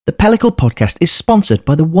The Pellicle podcast is sponsored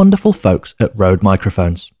by the wonderful folks at Rode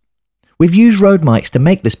Microphones. We've used Rode mics to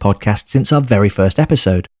make this podcast since our very first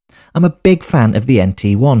episode. I'm a big fan of the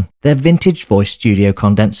Ep21, their vintage voice studio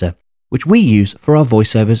condenser, which we use for our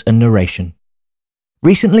voiceovers and narration.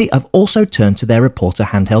 Recently, I've also turned to their Reporter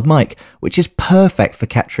handheld mic, which is perfect for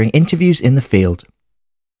capturing interviews in the field.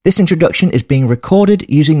 This introduction is being recorded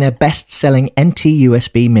using their best-selling NT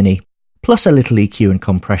USB Mini, plus a little EQ and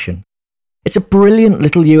compression. It's a brilliant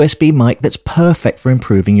little USB mic that's perfect for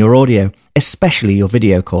improving your audio, especially your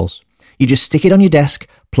video calls. You just stick it on your desk,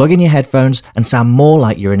 plug in your headphones, and sound more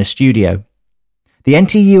like you're in a studio. The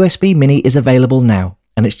NT USB Mini is available now,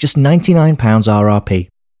 and it's just £99 RRP.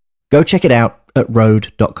 Go check it out at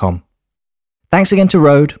Rode.com. Thanks again to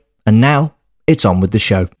Rode, and now it's on with the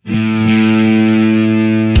show.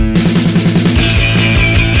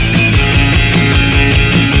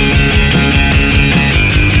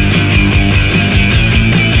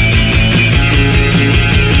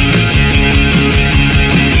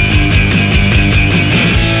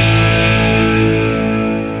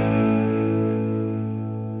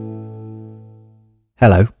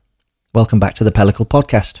 Hello, welcome back to the Pellicle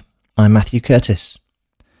podcast. I'm Matthew Curtis.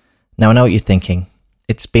 Now I know what you're thinking.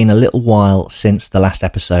 It's been a little while since the last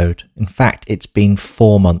episode. In fact, it's been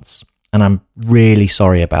 4 months, and I'm really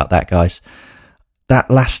sorry about that, guys. That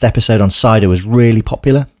last episode on cider was really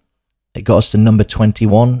popular. It got us to number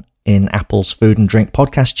 21 in Apple's food and drink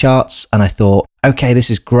podcast charts, and I thought, okay, this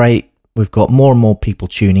is great. We've got more and more people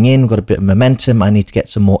tuning in. We've got a bit of momentum. I need to get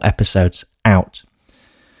some more episodes out.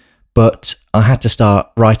 But I had to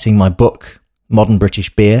start writing my book, Modern British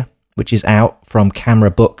Beer, which is out from Camera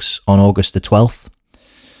Books on August the 12th.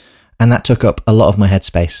 And that took up a lot of my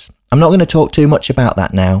headspace. I'm not going to talk too much about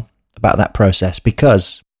that now, about that process,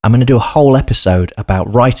 because I'm going to do a whole episode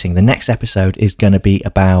about writing. The next episode is going to be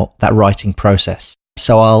about that writing process.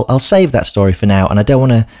 So I'll save that story for now, and I don't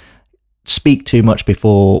want to speak too much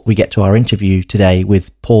before we get to our interview today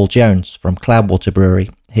with Paul Jones from Cloudwater Brewery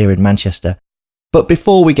here in Manchester. But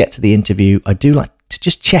before we get to the interview, I do like to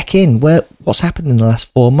just check in what's happened in the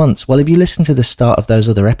last 4 months. Well, if you listen to the start of those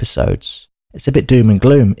other episodes, it's a bit doom and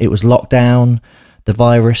gloom. It was lockdown, the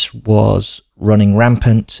virus was running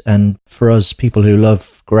rampant, and for us, people who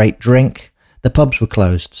love great drink, the pubs were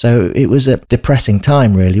closed. So it was a depressing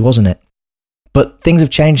time, really, wasn't it? But things have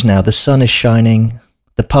changed now. The sun is shining,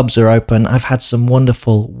 the pubs are open. I've had some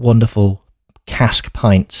wonderful, wonderful cask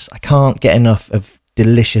pints. I can't get enough of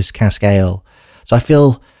delicious cask ale. So I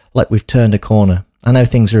feel like we've turned a corner. I know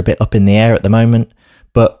things are a bit up in the air at the moment,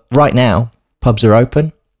 but right now, pubs are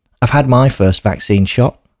open. I've had my first vaccine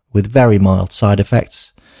shot with very mild side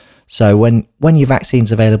effects. So when your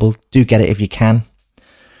vaccine's available, do get it if you can.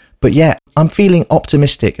 But yeah, I'm feeling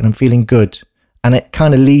optimistic and I'm feeling good. And it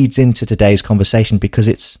kind of leads into today's conversation because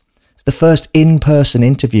it's the first in-person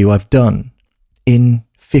interview I've done in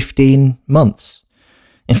 15 months.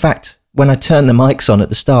 In fact, when I turned the mics on at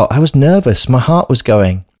the start, I was nervous. My heart was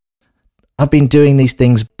going. I've been doing these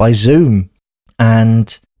things by Zoom,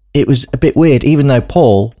 and it was a bit weird, even though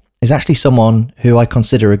Paul is actually someone who I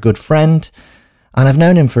consider a good friend, and I've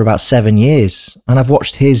known him for about 7 years, and I've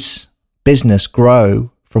watched his business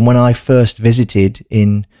grow from when I first visited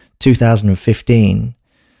in 2015,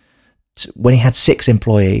 when he had 6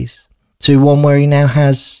 employees, to one where he now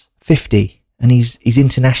has 50, and he's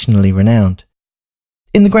internationally renowned.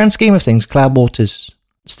 In the grand scheme of things, Cloudwater's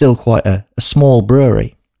still quite a small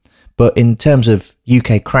brewery, but in terms of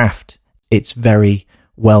UK craft, it's very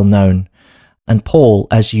well known. And Paul,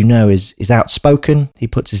 as you know, is outspoken. He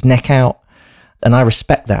puts his neck out, and I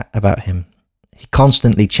respect that about him. He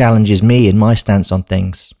constantly challenges me in my stance on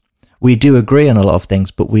things. We do agree on a lot of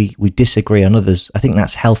things, but we disagree on others. I think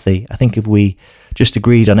that's healthy. I think if we just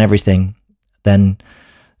agreed on everything, then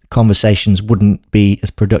conversations wouldn't be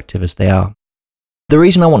as productive as they are. The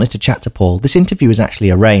reason I wanted to chat to Paul, this interview was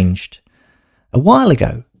actually arranged a while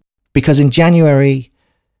ago, because in January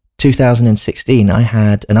 2016, I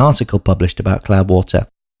had an article published about Cloudwater,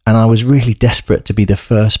 and I was really desperate to be the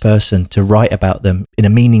first person to write about them in a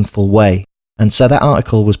meaningful way. And so that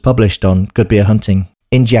article was published on Good Beer Hunting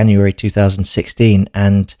in January 2016,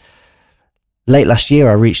 and late last year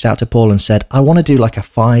I reached out to Paul and said, I want to do like a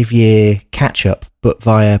 5-year catch-up, but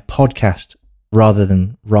via podcast rather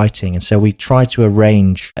than writing. And so we tried to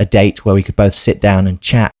arrange a date where we could both sit down and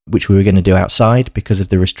chat, which we were going to do outside because of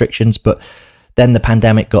the restrictions. But then the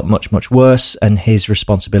pandemic got much, much worse, and his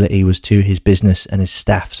responsibility was to his business and his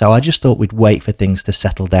staff. So I just thought we'd wait for things to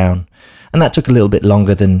settle down. And that took a little bit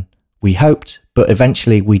longer than we hoped, but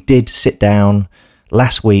eventually we did sit down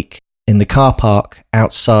last week in the car park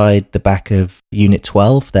outside the back of Unit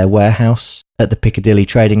 12, their warehouse at the Piccadilly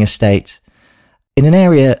Trading Estate, in an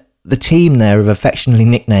area the team there have affectionately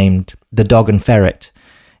nicknamed the Dog and Ferret.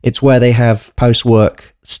 It's where they have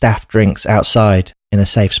post-work staff drinks outside in a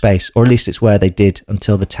safe space, or at least it's where they did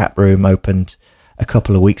until the tap room opened a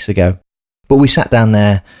couple of weeks ago. But we sat down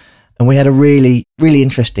there and we had a really, really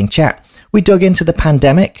interesting chat. We dug into the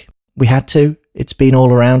pandemic. We had to. It's been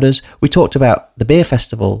all around us. We talked about the beer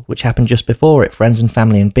festival, which happened just before it, Friends and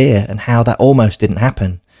Family and Beer, and how that almost didn't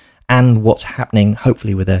happen, and what's happening,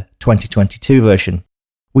 hopefully, with a 2022 version.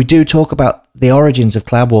 We do talk about the origins of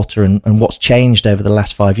Cloudwater and what's changed over the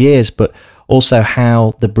last 5 years, but also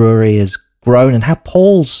how the brewery has grown and how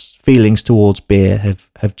Paul's feelings towards beer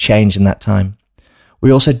have changed in that time. We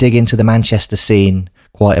also dig into the Manchester scene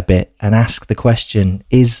quite a bit and ask the question,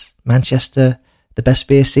 is Manchester the best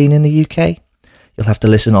beer scene in the UK? You'll have to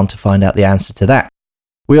listen on to find out the answer to that.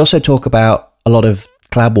 We also talk about a lot of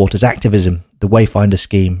Cloudwater's activism, the Wayfinder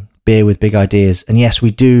scheme, beer with big ideas. And yes,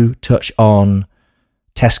 we do touch on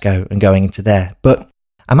Tesco and going into there. But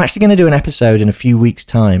I'm actually going to do an episode in a few weeks'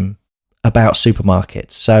 time about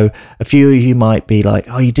supermarkets. So a few of you might be like,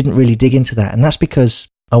 oh, you didn't really dig into that. And that's because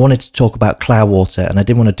I wanted to talk about Cloudwater and I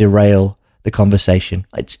didn't want to derail the conversation.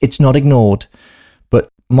 It's not ignored, but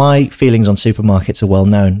my feelings on supermarkets are well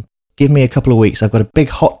known. Give me a couple of weeks. I've got a big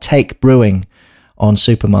hot take brewing on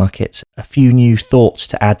supermarkets, a few new thoughts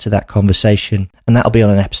to add to that conversation, and that'll be on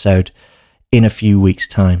an episode in a few weeks'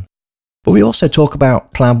 time. But we also talk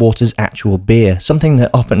about Cloudwater's actual beer, something that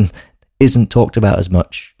often isn't talked about as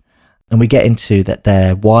much. And we get into that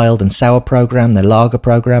their wild and sour program, their lager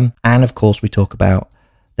program, and of course we talk about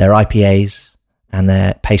their IPAs and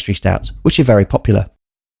their pastry stouts, which are very popular.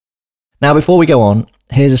 Now, before we go on,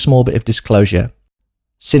 here's a small bit of disclosure.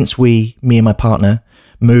 Since me and my partner,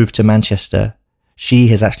 moved to Manchester, she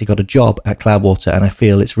has actually got a job at Cloudwater, and I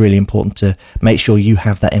feel it's really important to make sure you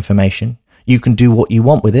have that information. You can do what you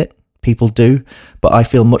want with it, people do, but I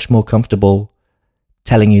feel much more comfortable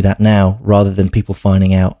telling you that now rather than people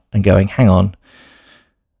finding out and going, hang on.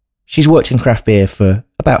 She's worked in craft beer for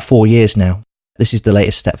about 4 years now. This is the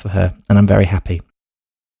latest step for her, and I'm very happy.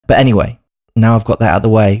 But anyway, now I've got that out of the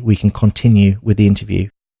way, we can continue with the interview.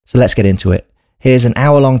 So let's get into it. Here's an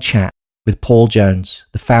hour-long chat with Paul Jones,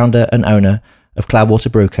 the founder and owner of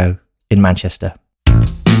Cloudwater Brew Co. in Manchester.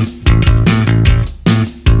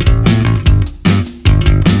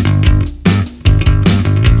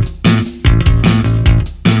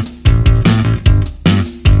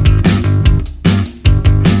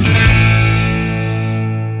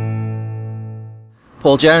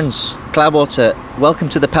 Paul Jones, Cloudwater, welcome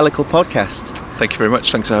to the Pellicle podcast. Thank you very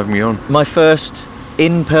much. Thanks for having me on. My first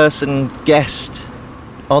in-person guest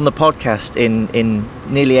on the podcast in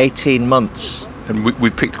nearly 18 months. And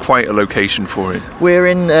we've picked quite a location for it. We're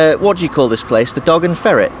in, what do you call this place? The Dog and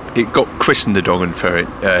Ferret? It got christened the Dog and Ferret.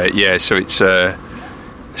 So it's a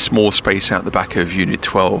small space out the back of Unit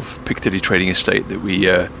 12, Piccadilly Trading Estate, that we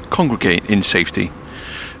congregate in safety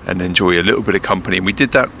and enjoy a little bit of company. And we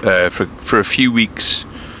did that for a few weeks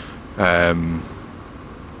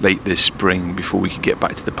late this spring before we could get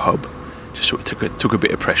back to the pub. Just sort of took a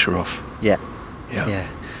bit of pressure off. Yeah.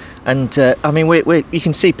 And you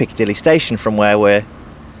can see Piccadilly Station from where we're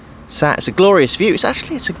sat. It's a glorious view.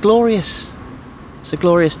 It's a glorious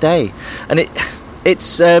day, and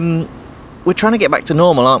it's we're trying to get back to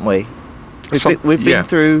normal, aren't we? We've been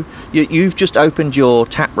through. You've just opened your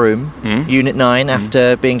tap room, Unit 9,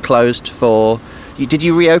 after being closed for. Did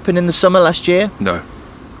you reopen in the summer last year? No.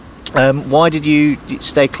 Why did you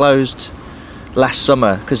stay closed last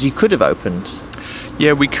summer? Because you could have opened.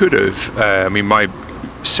 Yeah, we could have. My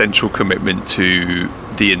central commitment to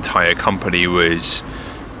the entire company was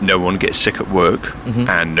no one gets sick at work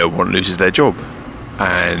and no one loses their job.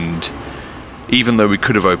 And even though we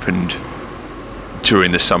could have opened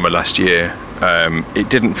during the summer last year, it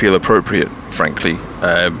didn't feel appropriate, frankly,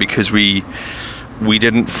 because we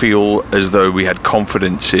didn't feel as though we had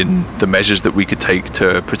confidence in the measures that we could take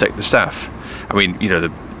to protect the staff.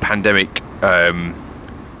 The pandemic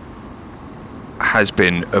has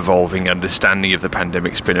been evolving, understanding of the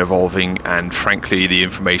pandemic's been evolving, and frankly the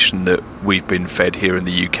information that we've been fed here in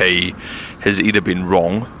the UK has either been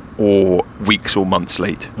wrong or weeks or months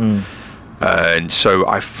late. And so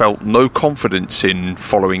I felt no confidence in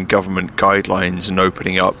following government guidelines and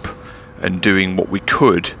opening up and doing what we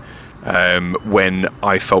could when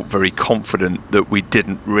I felt very confident that we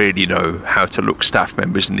didn't really know how to look staff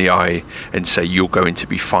members in the eye and say you're going to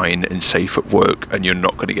be fine and safe at work and you're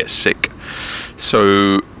not going to get sick.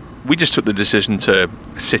 So we just took the decision to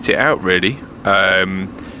sit it out, really.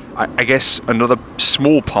 I I guess another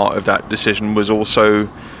small part of that decision was also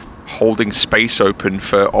holding space open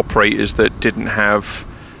for operators that didn't have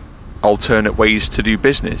alternate ways to do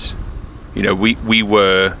business. You know, we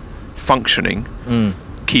were functioning,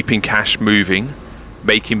 keeping cash moving,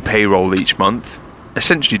 making payroll each month,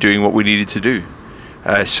 essentially doing what we needed to do,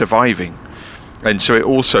 surviving. And so it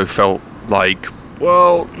also felt like,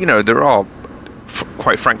 well, you know, there are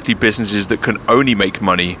quite frankly businesses that can only make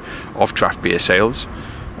money off draft beer sales.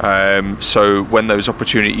 So when those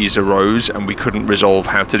opportunities arose and we couldn't resolve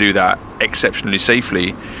how to do that exceptionally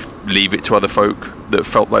safely, leave it to other folk that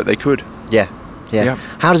felt like they could. Yeah.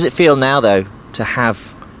 How does it feel now, though, to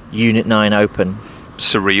have Unit 9 open?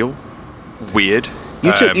 Surreal, weird.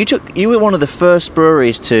 You were one of the first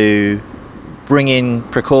breweries to bring in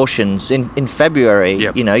precautions in February.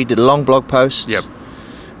 Yep. You know, you did a long blog post. Yep.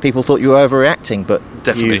 People thought you were overreacting, but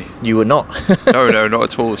definitely you were not. No, not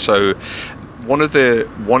at all. So one of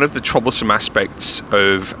the troublesome aspects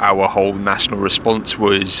of our whole national response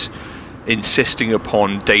was insisting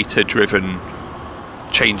upon data-driven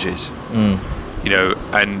changes. You know,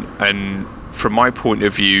 and from my point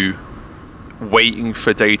of view, waiting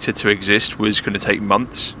for data to exist was going to take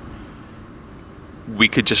months. We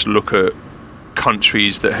could just look at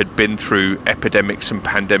countries that had been through epidemics and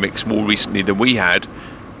pandemics more recently than we had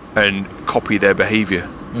and copy their behaviour.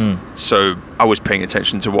 So I was paying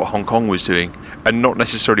attention to what Hong Kong was doing and not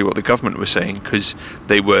necessarily what the government was saying, because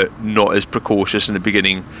they were not as precautious in the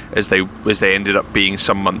beginning as they ended up being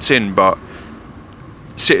some months in. But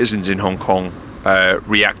citizens in Hong Kong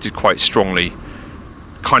reacted quite strongly,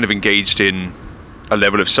 kind of engaged in a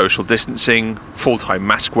level of social distancing, full-time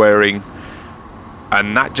mask wearing,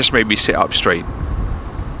 and that just made me sit up straight.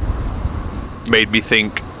 Made me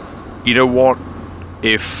think, you know what,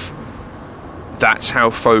 if that's how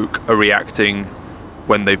folk are reacting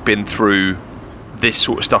when they've been through this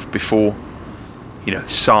sort of stuff before, you know,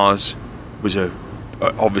 SARS was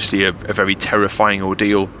obviously a very terrifying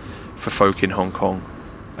ordeal for folk in Hong Kong.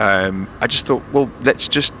 I just thought, well, let's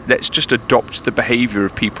just adopt the behaviour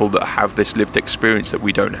of people that have this lived experience that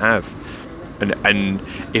we don't have, and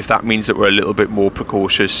if that means that we're a little bit more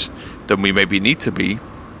precautious than we maybe need to be,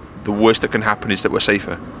 the worst that can happen is that we're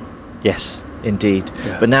safer. Yes, indeed.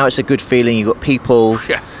 Yeah. But now it's a good feeling. You've got people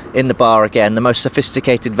in the bar again, the most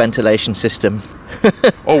sophisticated ventilation system.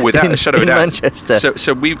 Oh, without a shadow of a doubt. Manchester.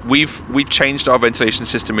 So we've changed our ventilation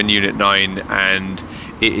system in Unit 9, and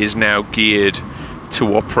it is now geared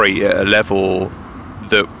to operate at a level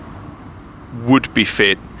that would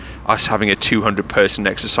befit us having a 200-person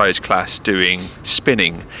exercise class doing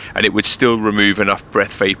spinning, and it would still remove enough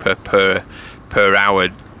breath vapor per hour,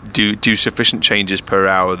 do sufficient changes per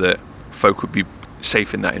hour that folk would be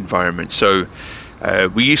safe in that environment. So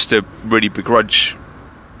we used to really begrudge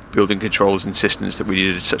building controls and systems that we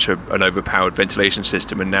needed such an overpowered ventilation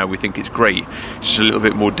system, and now we think it's great. It's just a little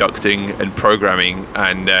bit more ducting and programming,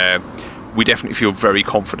 and we definitely feel very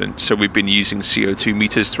confident. So we've been using CO2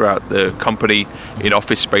 meters throughout the company, in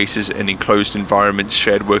office spaces and enclosed environments,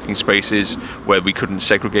 shared working spaces where we couldn't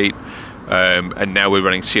segregate, and now we're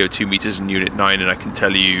running CO2 meters in Unit 9, and I can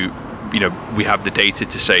tell you, we have the data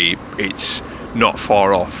to say it's not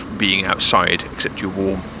far off being outside, except you're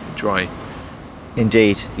warm and dry.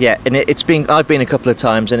 Indeed, yeah, and I've been a couple of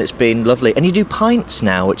times and it's been lovely. And you do pints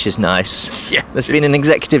now, which is nice. Yeah, there's been an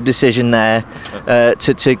executive decision there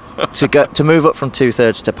to move up from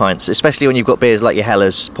 2/3 to pints, especially when you've got beers like your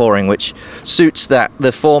Hellers pouring, which suits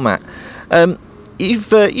the format.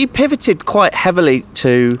 You pivoted quite heavily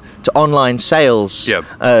to online sales. Yep.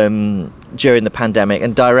 During the pandemic,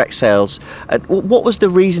 and direct sales. What was the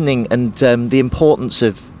reasoning and the importance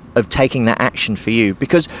of taking that action for you?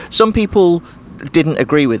 Because some people didn't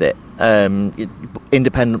agree with it,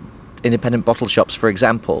 independent bottle shops, for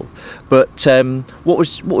example. But what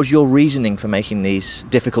was your reasoning for making these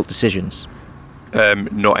difficult decisions?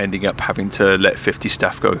 Not ending up having to let 50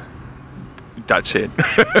 staff go. That's it.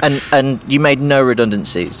 and you made no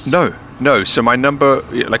redundancies? No. So my number,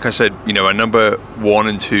 like I said, our number 1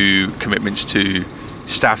 and 2 commitments to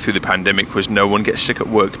staff through the pandemic was no one gets sick at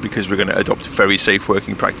work, because we're going to adopt very safe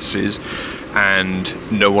working practices, and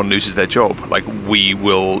no one loses their job. Like, we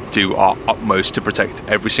will do our utmost to protect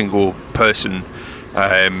every single person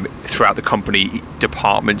throughout the company.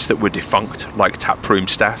 Departments that were defunct, like taproom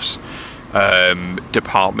staffs,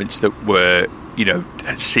 departments that were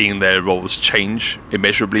seeing their roles change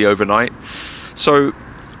immeasurably overnight. So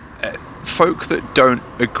folk that don't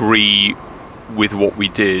agree with what we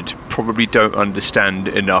did probably don't understand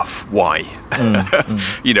enough why.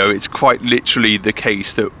 It's quite literally the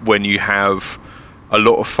case that when you have a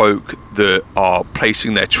lot of folk that are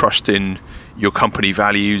placing their trust in your company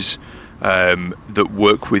values, that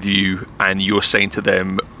work with you, and you're saying to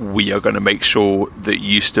them, we are going to make sure that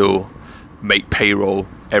you still make payroll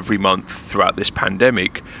every month throughout this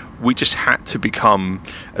pandemic, we just had to become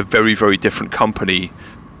a very, very different company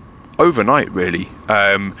overnight, really.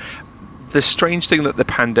 The strange thing that the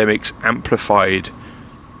pandemic's amplified,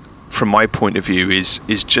 from my point of view, is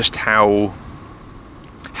just how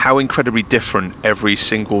incredibly different every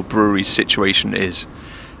single brewery situation is.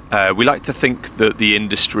 We like to think that the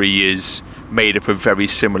industry is made up of very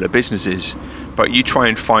similar businesses, but you try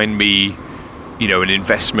and find me, an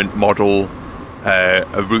investment model,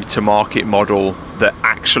 a route to market model that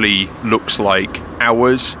actually looks like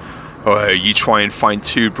ours. You try and find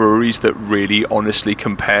two breweries that really honestly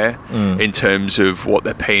compare in terms of what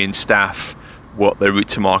they're paying staff, what their route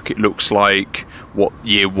to market looks like, what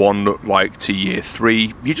year one looked like to year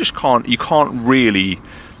three. You can't really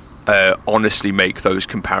honestly make those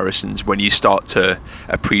comparisons when you start to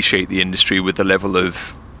appreciate the industry with the level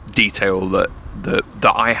of detail that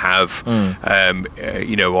I have,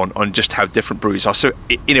 on just how different breweries are. So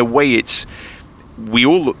in a way, we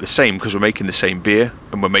all look the same because we're making the same beer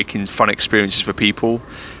and we're making fun experiences for people.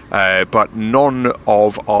 But none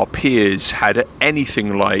of our peers had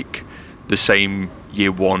anything like the same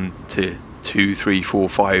year 1 to 2, 3, 4,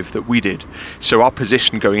 5 that we did. So our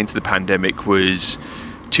position going into the pandemic was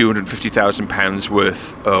 £250,000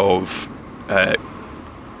 worth of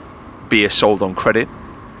beer sold on credit,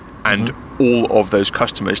 and all of those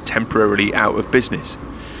customers temporarily out of business.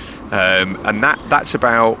 And that's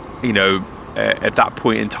about, at that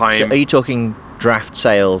point in time. So are you talking draft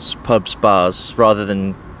sales, pubs, bars, rather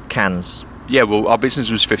than cans? Yeah, well, our business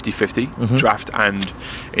was 50-50, draft and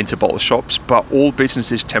into bottle shops, but all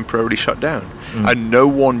businesses temporarily shut down. And no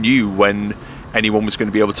one knew when anyone was going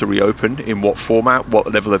to be able to reopen, in what format,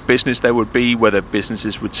 what level of business there would be, whether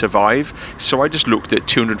businesses would survive. So I just looked at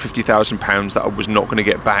 £250,000 that I was not going to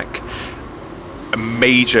get back, a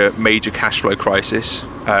major cash flow crisis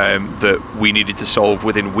that we needed to solve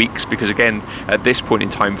within weeks, because again, at this point in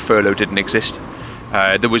time, furlough didn't exist.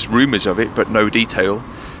 There was rumours of it, but no detail.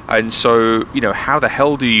 And so, how the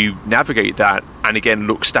hell do you navigate that and again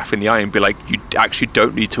look staff in the eye and be like, you actually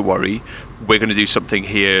don't need to worry, we're going to do something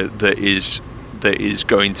here that is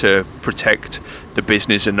going to protect the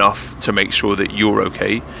business enough to make sure that you're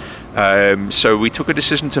okay. So we took a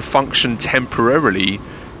decision to function temporarily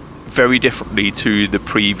very differently to the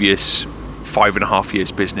previous 5.5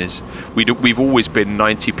 years business. We've always been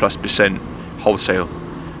 90+% wholesale.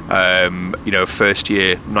 First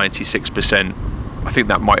year 96%. I think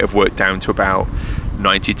that might have worked down to about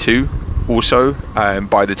 92 or so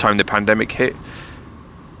by the time the pandemic hit.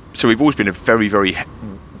 So we've always been a very, very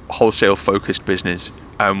wholesale focused business,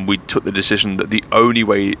 and we took the decision that the only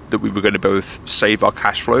way that we were going to both save our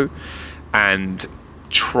cash flow and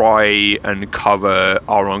try and cover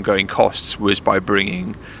our ongoing costs was by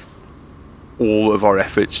bringing all of our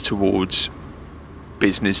efforts towards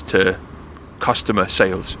business to customer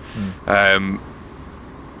sales.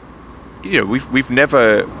 We've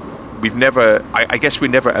never I guess we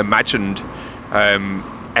never imagined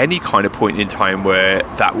any kind of point in time where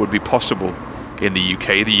that would be possible in the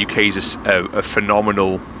UK. The UK is a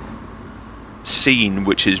phenomenal scene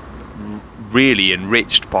which is really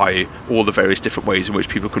enriched by all the various different ways in which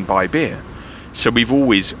people can buy beer. So we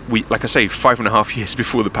like I say, 5.5 years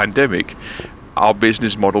before the pandemic, our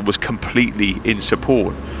business model was completely in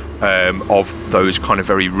support of those kind of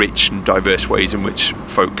very rich and diverse ways in which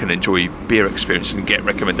folk can enjoy beer experiences and get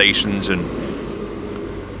recommendations and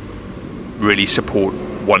really support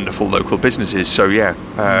wonderful local businesses. So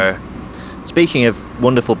speaking of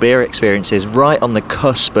wonderful beer experiences, right on the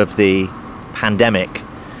cusp of the pandemic,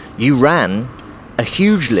 you ran a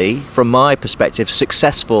hugely, from my perspective,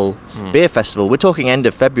 successful beer festival. We're talking end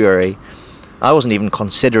of February. I wasn't even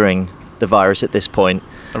considering the virus at this point.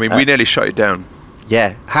 I mean, we nearly shut it down.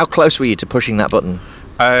 Yeah. How close were you to pushing that button?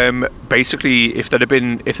 Basically, if there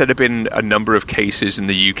had been a number of cases in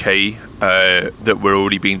the UK that were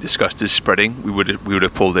already being discussed as spreading, we would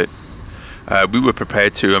have pulled it. We were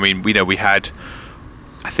prepared to. I mean, we had.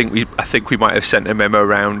 I think we might have sent a memo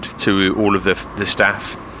around to all of the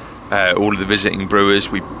staff, all of the visiting brewers.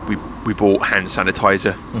 We bought hand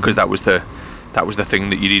sanitizer because that was the thing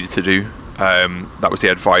that you needed to do. That was the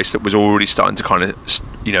advice that was already starting to kind of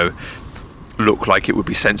look like it would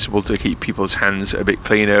be sensible to keep people's hands a bit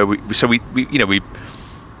cleaner. We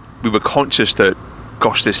were conscious that,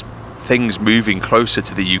 gosh, this thing's moving closer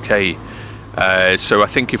to the UK. So I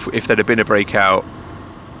think if there had been a breakout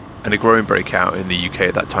and a growing breakout in the UK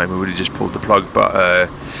at that time, we would have just pulled the plug. But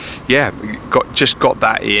got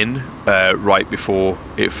that in right before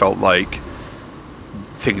it felt like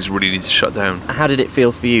things really need to shut down. How did it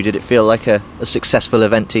feel for you? Did it feel like a successful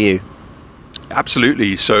event to you?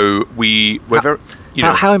 Absolutely. So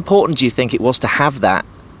how important do you think it was to have that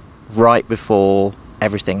right before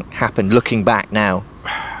everything happened, looking back now?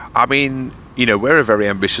 I mean, we're a very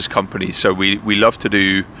ambitious company, so we love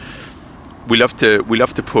to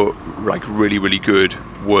put like really, really good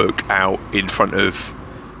work out in front of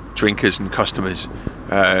drinkers and customers.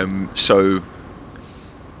 So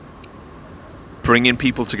bringing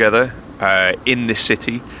people together in this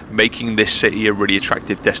city, making this city a really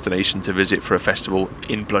attractive destination to visit for a festival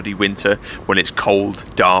in bloody winter when it's cold,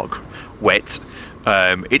 dark, wet.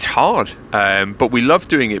 It's hard, but we love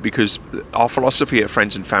doing it because our philosophy at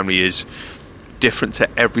Friends and Family is different to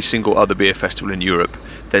every single other beer festival in Europe.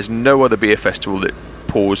 There's no other beer festival that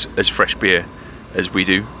pours as fresh beer as we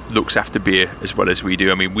do, looks after beer as well as we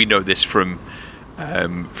do. I mean, we know this from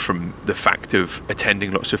the fact of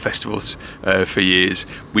attending lots of festivals for years.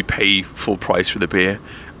 We pay full price for the beer,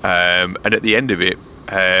 and at the end of it,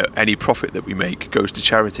 any profit that we make goes to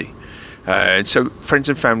charity. And so Friends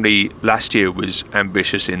and Family last year was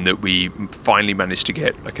ambitious in that we finally managed to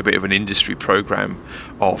get like a bit of an industry program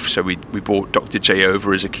off. So we brought Dr. J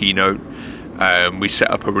over as a keynote. We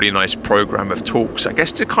set up a really nice program of talks, I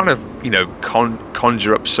guess, to kind of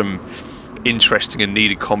conjure up some interesting and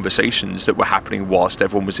needed conversations that were happening whilst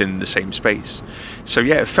everyone was in the same space. So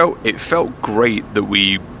yeah, it felt great that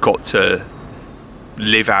we got to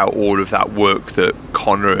live out all of that work that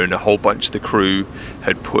Connor and a whole bunch of the crew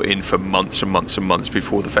had put in for months and months and months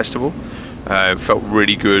before the festival. Felt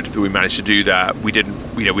really good that we managed to do that. We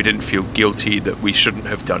didn't feel guilty that we shouldn't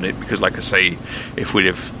have done it, because like I say, if we'd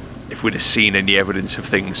have seen any evidence of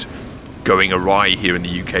things going awry here in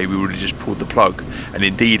the UK, we would have just pulled the plug. And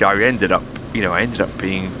indeed, I ended up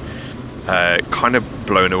being kind of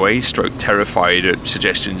blown away, terrified at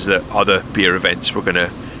suggestions that other beer events were going to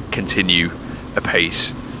continue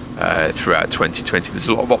apace throughout 2020. There's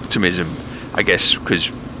a lot of optimism, I guess, because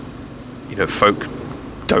folk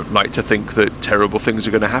don't like to think that terrible things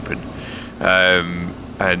are going to happen, and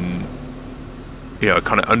I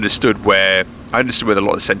kind of understood where a lot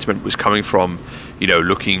of the sentiment was coming from.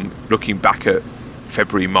 Looking back at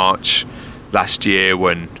February, March last year,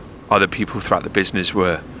 when other people throughout the business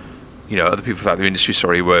were really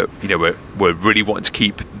wanting to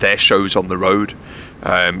keep their shows on the road.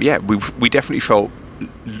 We definitely felt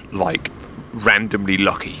like randomly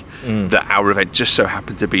lucky that our event just so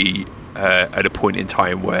happened to be at a point in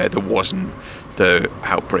time where there wasn't the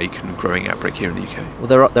outbreak and growing outbreak here in the UK.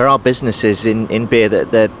 Well, there are businesses in beer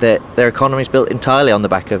that their economy is built entirely on the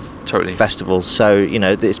back of festivals. So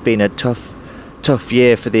it's been a tough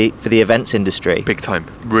year for the events industry. Big time,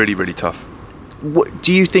 really, really tough.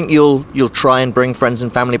 Do you think you'll try and bring Friends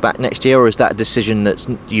and Family back next year, or is that a decision that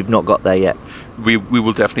you've not got there yet? We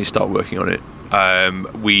will definitely start working on it.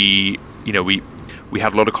 We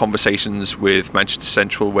had a lot of conversations with Manchester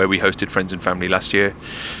Central, where we hosted Friends and Family last year.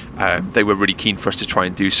 They were really keen for us to try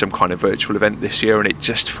and do some kind of virtual event this year, and it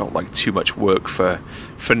just felt like too much work for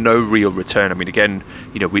no real return. I mean, again,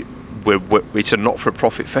 it's a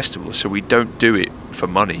not-for-profit festival, so we don't do it for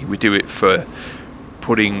money. We do it for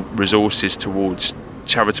putting resources towards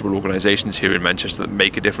charitable organisations here in Manchester that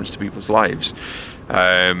make a difference to people's lives.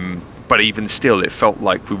 But even still, it felt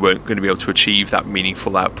like we weren't going to be able to achieve that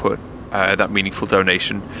meaningful output, that meaningful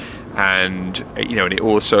donation. And and it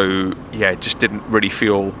also just didn't really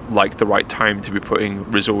feel like the right time to be putting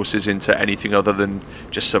resources into anything other than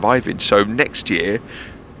just surviving. So next year,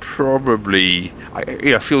 probably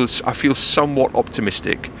I feel somewhat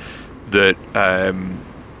optimistic that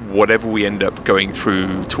whatever we end up going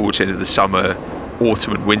through towards the end of the summer,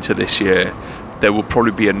 autumn and winter this year, there will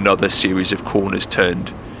probably be another series of corners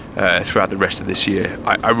turned throughout the rest of this year.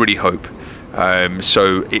 I really hope.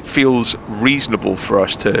 So it feels reasonable for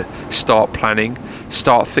us to start planning,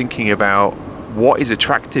 start thinking about what is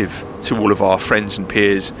attractive to all of our friends and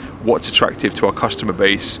peers, what's attractive to our customer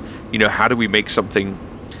base. How do we imagine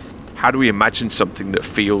something that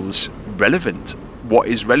feels relevant? What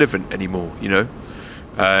is relevant anymore?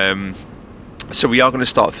 So we are going to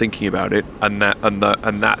start thinking about it, and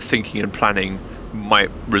that thinking and planning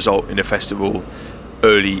might result in a festival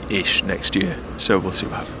early-ish next year. So we'll see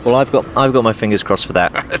what happens. Well, I've got my fingers crossed for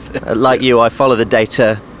that. Like you, I follow the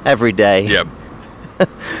data every day. Yeah.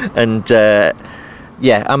 And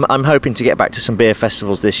I'm hoping to get back to some beer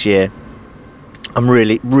festivals this year. I'm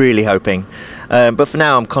really, really hoping. But for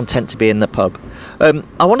now, I'm content to be in the pub.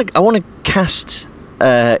 I want to cast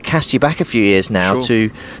you back a few years now. Sure.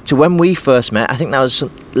 to when we first met. I think that was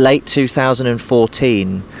late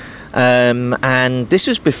 2014, and this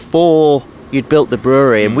was before you'd built the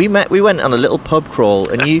brewery, and we went on a little pub crawl,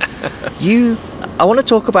 and I want to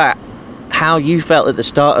talk about how you felt at the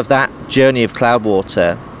start of that journey of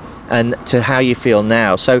Cloudwater and to how you feel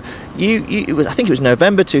now. So I think it was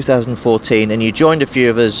November 2014, and you joined a few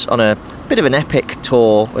of us on a bit of an epic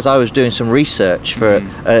tour as I was doing some research for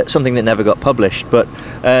something that never got published. But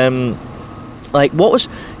what was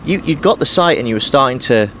you'd got the site and you were starting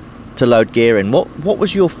to load gear in. What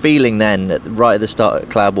was your feeling then, right at the start at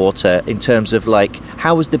Cloudwater, in terms of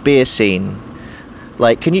how was the beer scene?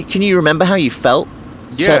 Can you remember how you felt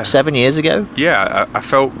 7 years ago? Yeah, I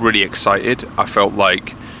felt really excited. I felt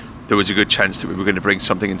like there was a good chance that we were going to bring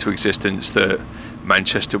something into existence that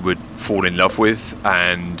Manchester would fall in love with,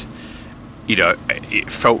 and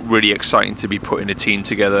it felt really exciting to be putting a team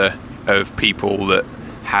together of people that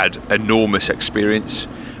had enormous experience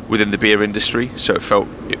within the beer industry. So it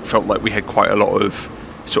felt like we had quite a lot of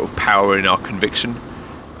sort of power in our conviction.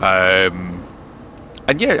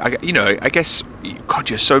 And yeah, I guess, God,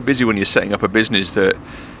 you're so busy when you're setting up a business that,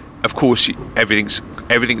 of course,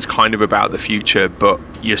 everything's kind of about the future, but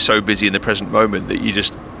you're so busy in the present moment that you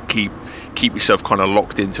just keep yourself kind of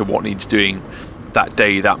locked into what needs doing that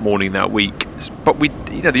day, that morning, that week. But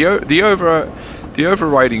the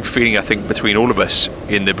overriding feeling, I think, between all of us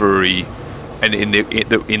in the brewery and in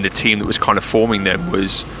the team that was kind of forming them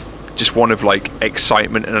was just one of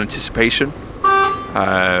excitement and anticipation.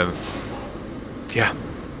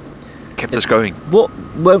 Kept us going.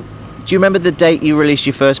 Do you remember the date you released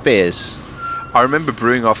your first beers? I remember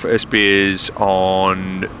brewing our first beers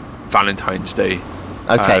on Valentine's Day.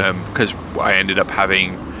 Okay. Because I ended up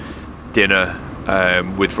having dinner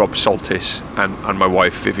with Rob Soltis and my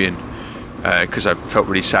wife Vivian, because I felt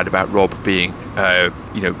really sad about Rob being,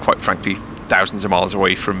 quite frankly, thousands of miles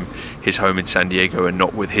away from his home in San Diego and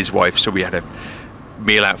not with his wife. So we had a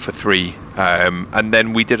meal out for three, and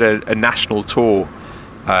then we did a national tour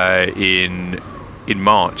in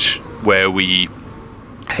March, where we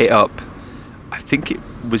hit up, I think it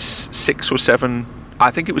was 6 or 7, I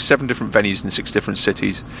think it was 7 different venues in 6 different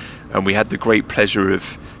cities, and we had the great pleasure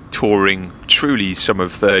of touring truly some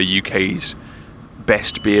of the UK's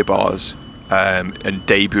best beer bars, and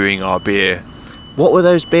debuting our beer. What were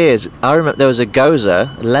those beers? I remember there was a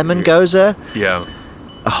Goza, a lemon Goza, a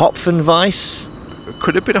Hopfenweiss. It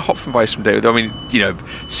could have been a Hopfenweiss from day. I mean,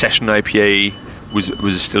 Session IPA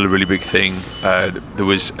was still a really big thing. There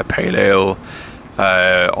was a pale ale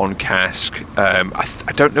on cask.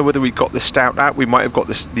 I don't know whether we got the stout out. We might have got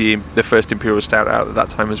the first imperial stout out at that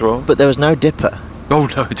time as well. But there was no dipper. Oh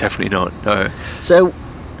no, definitely not. No. So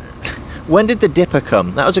when did the dipper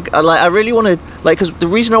come? That was I really want to because the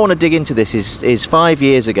reason I want to dig into this is 5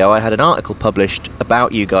 years ago I had an article published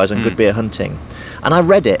about you guys on Good Beer Hunting, and I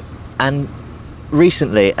read it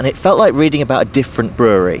recently, and it felt like reading about a different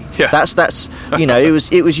brewery. Yeah. That's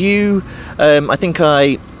it was you. I think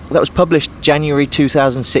that was published January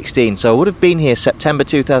 2016, so I would have been here September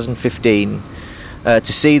 2015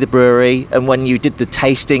 to see the brewery. And when you did the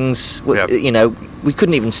tastings, we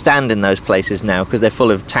couldn't even stand in those places now because they're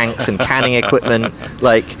full of tanks and canning equipment,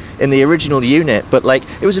 in the original unit. But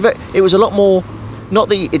it was a lot more. Not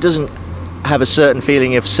that it doesn't have a certain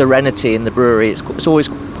feeling of serenity in the brewery. It's always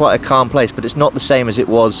quite a calm place, but it's not the same as it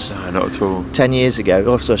was. No, not at all. 10 years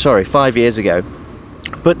ago. 5 years ago.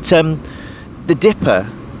 But the Dipper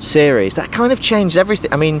series, that kind of changed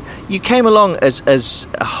everything. I mean, you came along as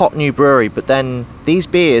a hot new brewery, but then these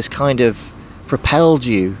beers kind of propelled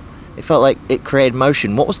you. It felt like it created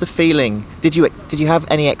motion. What was the feeling? Did you have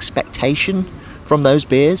any expectation from those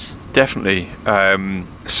beers? Definitely.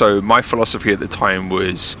 So my philosophy at the time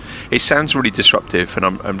was, it sounds really disruptive, and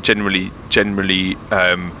I'm generally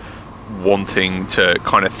wanting to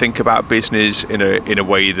kind of think about business in a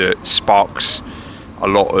way that sparks a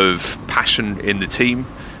lot of passion in the team,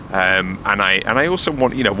 and I also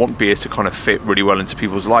want beers to kind of fit really well into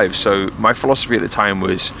people's lives. So my philosophy at the time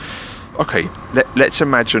was, okay, let's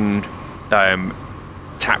imagine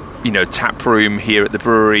tap room here at the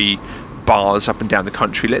brewery, bars up and down the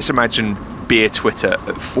country. Let's imagine Beer Twitter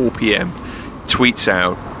at 4 p.m. tweets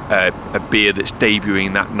out a beer that's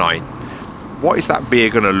debuting that night. What is that beer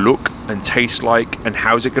going to look and taste like, and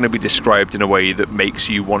how is it going to be described in a way that makes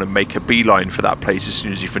you want to make a beeline for that place as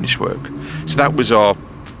soon as you finish work? So that was our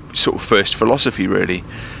sort of first philosophy, really.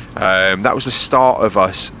 That was the start of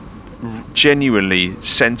us genuinely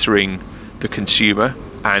centering the consumer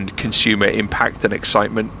and consumer impact and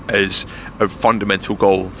excitement as a fundamental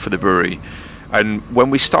goal for the brewery. And when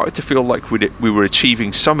we started to feel like we were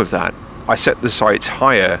achieving some of that, I set the sights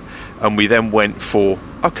higher, and we then went for,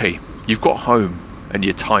 okay, you've got home and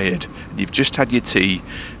you're tired and you've just had your tea,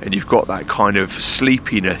 and you've got that kind of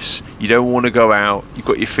sleepiness. You don't want to go out. You've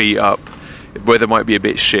got your feet up. Weather might be a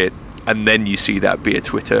bit shit, and then you see that beer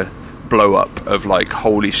Twitter blow up of like,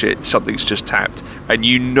 holy shit, something's just tapped, and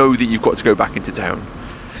you know that you've got to go back into town.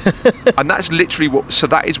 And that's literally so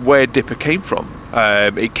that is where Dipper came from.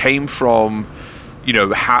 It came from, you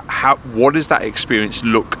know, how what does that experience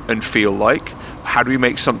look and feel like? How do we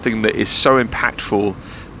make something that is so impactful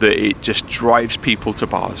that it just drives people to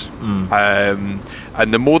bars? And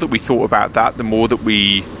the more that we thought about that, the more that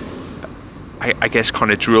we, I guess,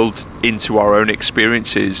 kind of drilled into our own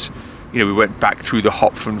experiences. You know, we went back through the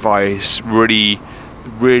Hopf and Weiss, really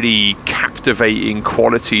captivating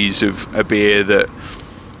qualities of a beer that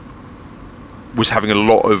was having a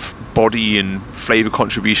lot of body and flavour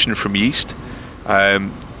contribution from yeast. A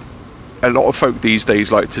lot of folk these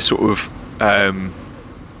days like to sort of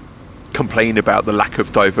complain about the lack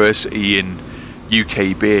of diversity in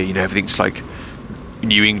UK beer. You know, everything's like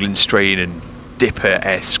New England strain and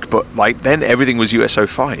Dipper-esque, but like then everything was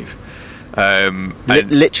USO5.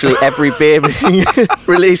 Literally every beer being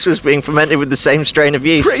released was being fermented with the same strain of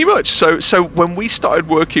yeast. Pretty much. So when we started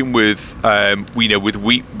working with, with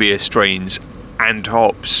wheat beer strains and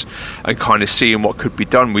hops and kind of seeing what could be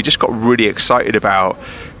done, we just got really excited about,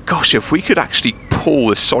 gosh, if we could actually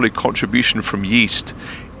pull a solid contribution from yeast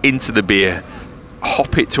into the beer,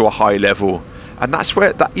 hop it to a high level, and that's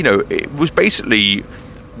where that, you know, it was basically,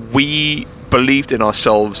 we believed in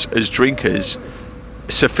ourselves as drinkers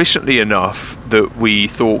sufficiently enough that we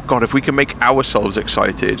thought, God, if we can make ourselves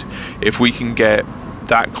excited, if we can get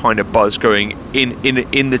that kind of buzz going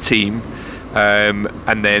in the team,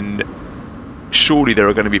 and then surely there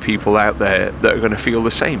are going to be people out there that are going to feel the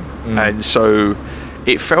same. And so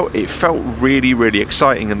it felt really, really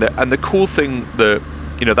exciting. And the cool thing that,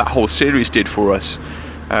 you know, that whole series did for us,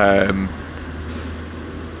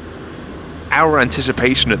 our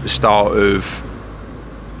anticipation at the start of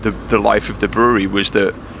the life of the brewery was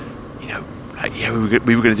that, you know, like, yeah, we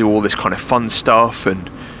were going to do all this kind of fun stuff, and,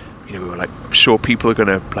 you know, we were like, I'm sure people are going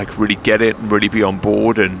to like really get it and really be on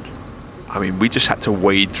board. And I mean, we just had to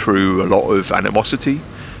wade through a lot of animosity,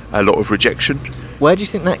 a lot of rejection. Where do you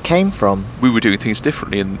think that came from? We were doing things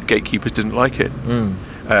differently, and gatekeepers didn't like it.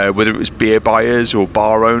 Whether it was beer buyers or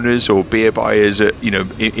bar owners, or beer buyers at, you know,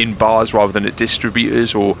 in bars rather than at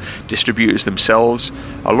distributors, or distributors themselves,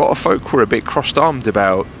 a lot of folk were a bit crossed-armed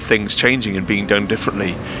about things changing and being done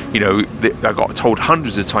differently. You know, I got told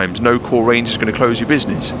hundreds of times, no core range is going to close your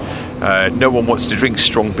business. No one wants to drink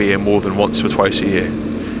strong beer more than once or twice a year.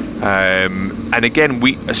 And again,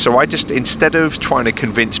 I just, instead of trying to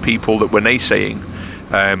convince people that were naysaying,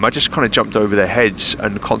 I just kind of jumped over their heads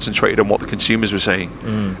and concentrated on what the consumers were saying.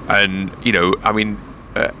 And, you know, I mean,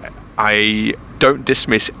 I don't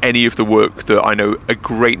dismiss any of the work that I know a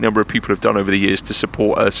great number of people have done over the years to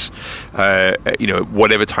support us, you know,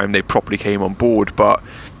 whatever time they properly came on board. But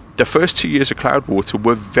the first 2 years of Cloudwater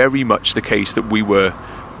were very much the case that we were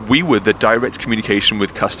the direct communication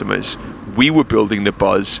with customers. We were building the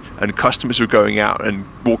buzz, and customers were going out and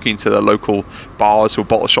walking into their local bars or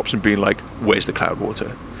bottle shops and being like, where's the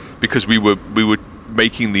Cloudwater? Because we were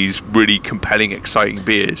making these really compelling, exciting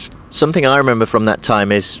beers. Something I remember from that time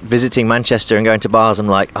is visiting Manchester and going to bars. I'm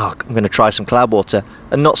like, I'm going to try some Cloudwater,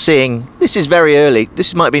 and not seeing, this is very early,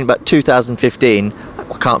 this might have been about 2015, I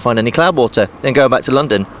can't find any Cloudwater. Then going back to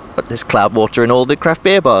London, but there's Cloudwater in all the craft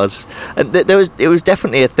beer bars. And it was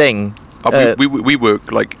definitely a thing. We were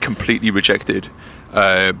like completely rejected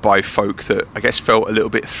by folk that I guess felt a little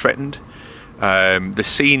bit threatened. The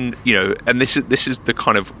scene, you know, and this is the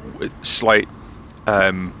kind of slight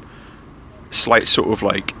sort of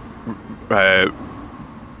like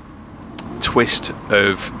twist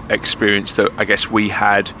of experience that I guess we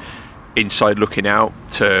had inside looking out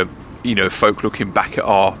to, you know, folk looking back at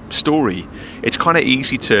our story. It's kind of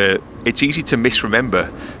easy to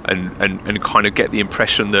misremember and kind of get the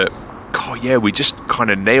impression that, God, yeah, we just kind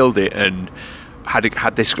of nailed it and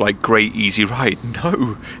had this like great easy ride.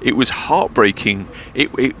 No, it was heartbreaking.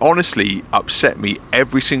 It honestly upset me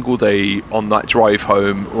every single day on that drive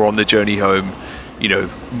home or on the journey home, you know,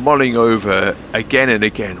 mulling over again and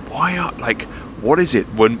again, what is it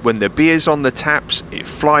when the beer's on the taps, it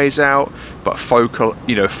flies out, but folk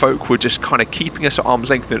were just kind of keeping us at arm's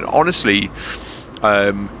length. And honestly,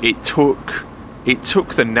 it took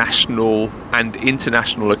the national and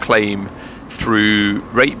international acclaim through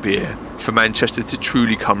Rate Beer for Manchester to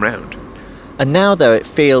truly come round. And now, though, it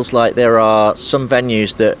feels like there are some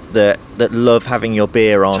venues that love having your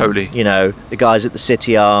beer on. Totally. You know, the guys at the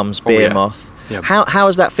City Arms, Beer Moth. Yeah. How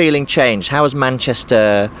has that feeling changed? How has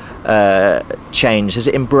Manchester changed? Has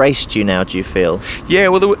it embraced you now, do you feel? Yeah,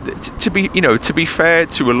 well, to be fair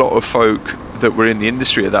to a lot of folk that were in the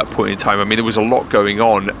industry at that point in time, I mean, there was a lot going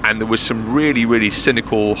on, and there was some really, really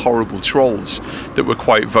cynical, horrible trolls that were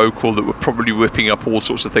quite vocal, that were probably whipping up all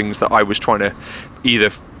sorts of things that I was trying to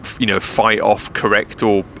either, fight off, correct,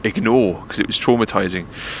 or ignore, because it was traumatizing.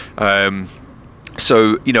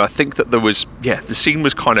 So, I think that there was, the scene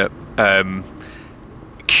was kind of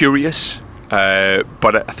curious,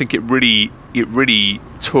 but I think it really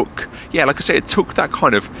took, like I say, it took that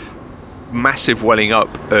kind of massive welling up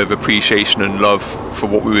of appreciation and love for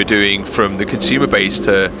what we were doing from the consumer base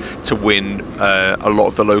to win a lot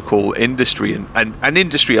of the local industry and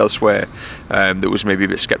industry elsewhere that was maybe a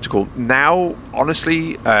bit skeptical. Now,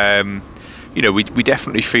 honestly, we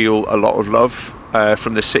definitely feel a lot of love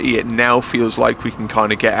from the city. It now feels like we can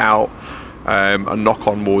kind of get out and knock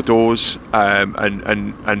on more doors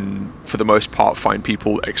and for the most part find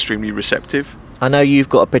people extremely receptive. I know you've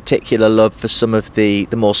got a particular love for some of the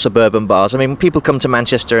more suburban bars. I mean, when people come to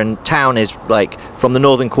Manchester, and town is like from the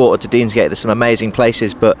Northern Quarter to Deansgate, there's some amazing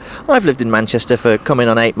places, but I've lived in Manchester for coming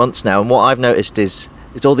on 8 months now, and what I've noticed is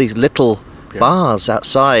all these little bars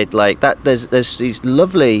outside like that. There's these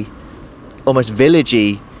lovely, almost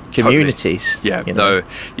villagey communities. Totally.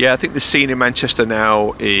 I think the scene in Manchester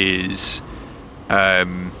now is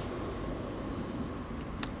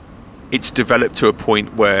it's developed to a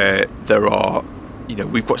point where there are,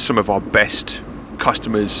 we've got some of our best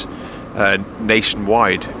customers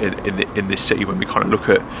nationwide in this city. When we kind of look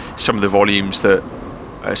at some of the volumes that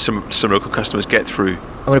some local customers get through.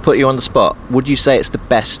 I'm going to put you on the spot. Would you say it's the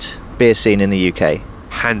best beer scene in the UK?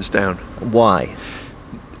 Hands down. Why?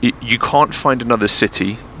 You can't find another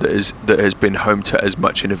city that has been home to as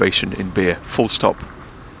much innovation in beer. Full stop.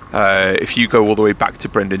 If you go all the way back to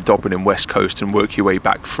Brendan Dobbin in West Coast and work your way to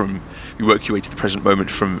the present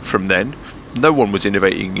moment from then, no one was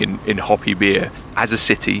innovating in hoppy beer as a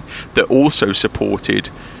city that also supported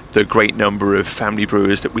the great number of family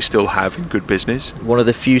brewers that we still have in good business. One of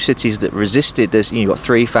the few cities that resisted. You've got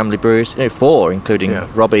 3 family brewers, 4, including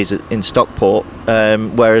Robbie's in Stockport,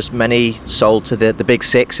 whereas many sold to the big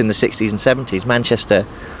 6 in the 60s and 70s. Manchester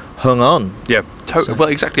hung on. Well,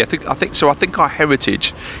 exactly. I think so. I think our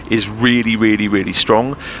heritage is really, really, really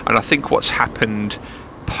strong, and I think what's happened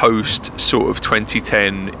post sort of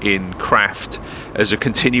 2010 in craft as a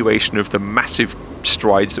continuation of the massive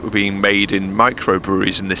strides that were being made in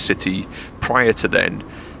microbreweries in this city prior to then,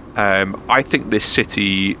 I think this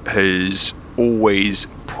city has always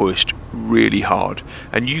pushed really hard,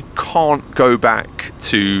 and you can't go back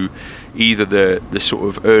to either the sort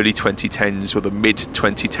of early 2010s or the mid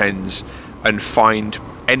 2010s and find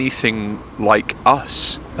anything like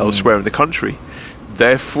us elsewhere in the country.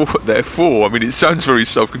 Therefore, I mean, it sounds very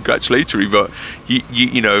self-congratulatory, but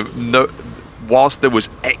whilst there was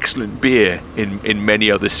excellent beer in many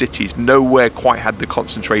other cities, nowhere quite had the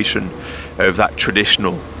concentration of that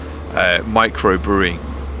traditional microbrewing.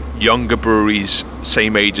 Younger breweries,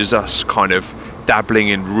 same age as us, kind of dabbling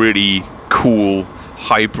in really cool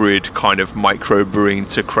hybrid kind of microbrewing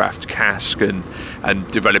to craft cask and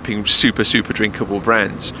developing super drinkable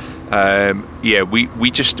brands.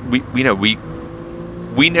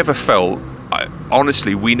 We never felt,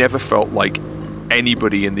 honestly, like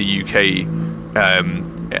anybody in the UK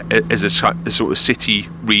as a sort of city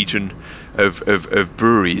region of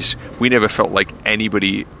breweries, we never felt like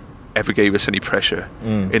anybody ever gave us any pressure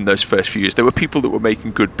in those first few years. There were people that were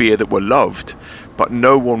making good beer that were loved, but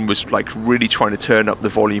no one was like really trying to turn up the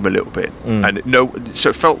volume a little bit. So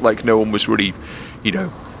it felt like no one was really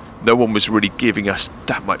giving us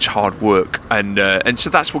that much hard work, and so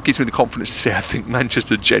that's what gives me the confidence to say I think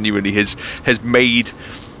Manchester genuinely has made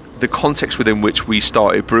the context within which we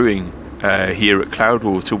started brewing here at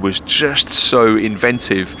Cloudwater was just so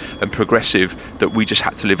inventive and progressive that we just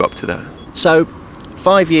had to live up to that. So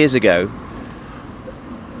 5 years ago,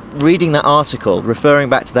 reading that article, referring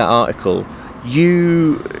back to that article,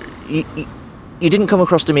 you didn't come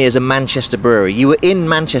across to me as a Manchester brewery. You were in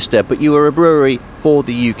Manchester, but you were a brewery for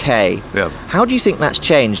the UK. Yeah. How do you think that's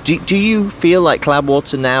changed? Do you feel like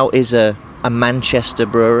Cloudwater now is a Manchester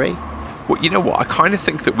brewery? Well, you know what? I kind of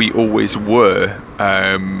think that we always were,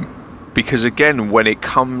 because again, when it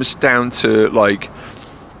comes down to like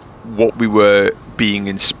what we were being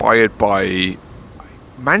inspired by,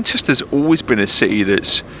 Manchester's always been a city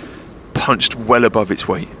that's punched well above its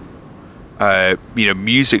weight.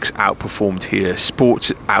 Music's outperformed here,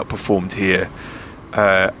 sports outperformed here,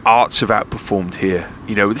 arts have outperformed here.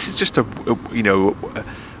 This is just a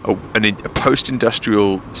a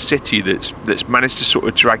post-industrial city that's managed to sort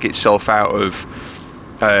of drag itself out of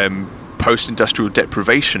post-industrial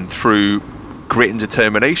deprivation through grit and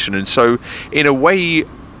determination. And so, in a way,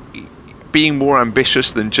 being more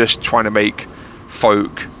ambitious than just trying to make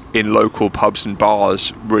folk in local pubs and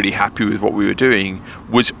bars really happy with what we were doing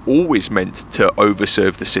was always meant to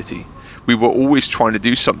overserve the city. We were always trying to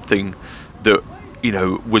do something that,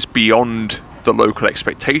 was beyond the local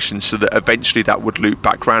expectations, so that eventually that would loop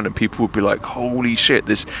back around and people would be like, holy shit,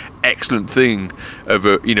 this excellent thing of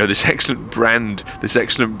this excellent brand, this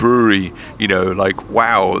excellent brewery, like,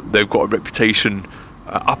 wow, they've got a reputation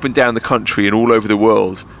up and down the country and all over the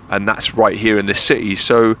world, and that's right here in this city.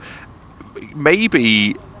 So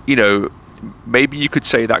maybe you could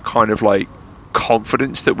say that kind of like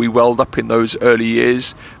confidence that we welled up in those early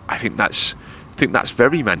years, I think that's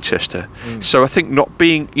very Manchester. So I think not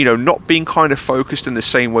being kind of focused in the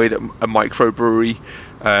same way that a microbrewery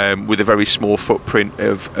with a very small footprint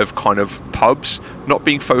of kind of pubs, not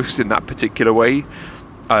being focused in that particular way,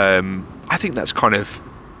 I think there's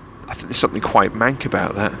something quite mank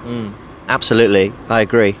about that. Absolutely, I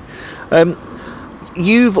agree.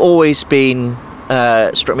 You've always been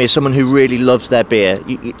struck me as someone who really loves their beer.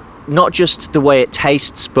 Not just the way it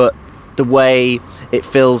tastes, but the way it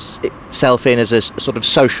fills itself in as a sort of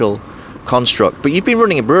social construct. But you've been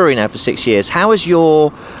running a brewery now for 6 years. How has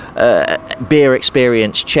your beer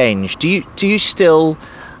experience changed? Do you still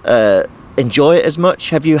enjoy it as much?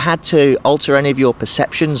 Have you had to alter any of your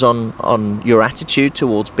perceptions on your attitude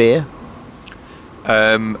towards beer?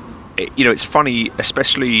 It's funny,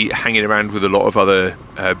 especially hanging around with a lot of other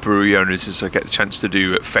brewery owners as I get the chance to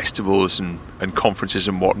do at festivals and conferences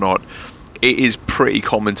and whatnot. It is pretty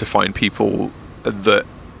common to find people that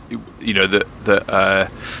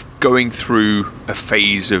going through a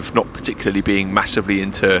phase of not particularly being massively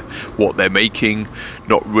into what they're making,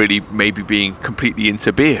 not really maybe being completely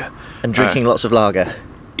into beer. And drinking lots of lager.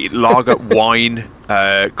 Lager, wine,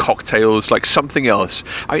 cocktails, like something else.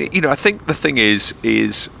 I think the thing is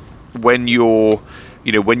when you're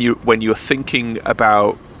thinking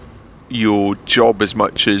about your job as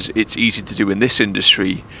much as it's easy to do in this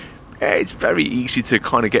industry, it's very easy to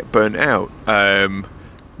kind of get burnt out. I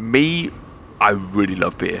really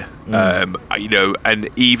love beer. And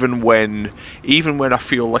even when I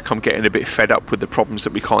feel like I'm getting a bit fed up with the problems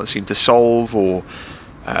that we can't seem to solve, or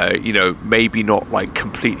maybe not like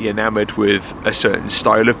completely enamored with a certain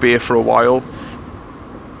style of beer for a while,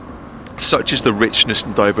 such is the richness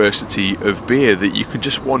and diversity of beer that you can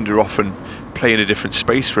just wander off and play in a different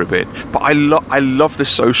space for a bit. But I love the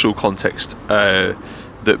social context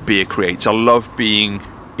that beer creates. I love being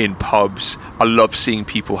in pubs. I love seeing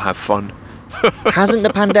people have fun. Hasn't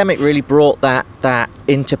the pandemic really brought that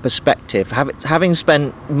into perspective? Having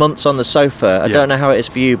spent months on the sofa, I don't know how it is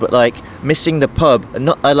for you, but like missing the pub and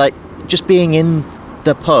not like just being in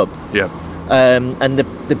the pub. Yeah. And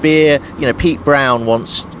the beer, Pete Brown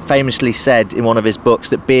once famously said in one of his books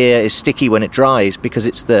that beer is sticky when it dries because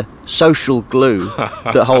it's the social glue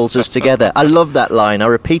that holds us together. I love that line. I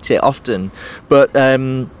repeat it often. But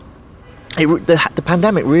the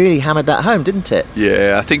pandemic really hammered that home, didn't it?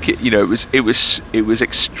 Yeah, I think it was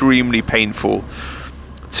extremely painful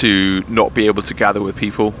to not be able to gather with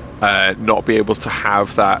people, not be able to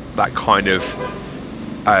have that kind of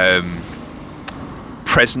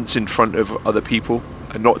presence in front of other people,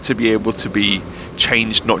 and not to be able to be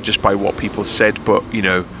changed not just by what people said, but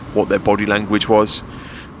what their body language was.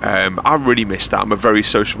 I really miss that. I'm a very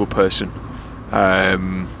sociable person,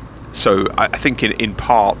 so I think in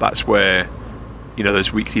part that's where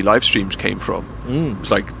those weekly live streams came from.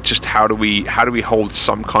 It's like, just how do we hold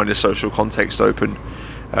some kind of social context open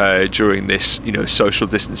during this social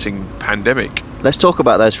distancing pandemic? Let's talk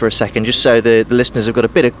about those for a second, just so the listeners have got a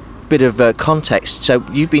bit of context. So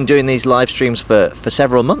you've been doing these live streams for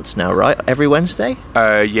several months now, right? Every Wednesday?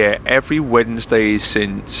 Yeah, every Wednesday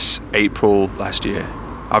since April last year.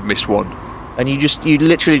 I've missed one. And you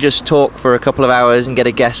literally just talk for a couple of hours and get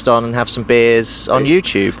a guest on and have some beers on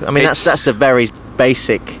YouTube. I mean, that's the very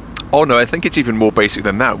basic. Oh no, I think it's even more basic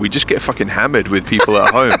than that. We just get fucking hammered with people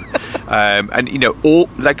at home, and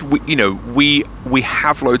we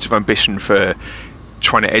have loads of ambition for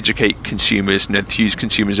trying to educate consumers and enthuse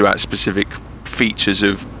consumers about specific features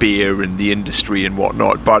of beer and the industry and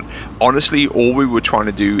whatnot. But honestly, all we were trying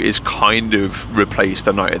to do is kind of replace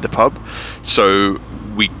the night at the pub. So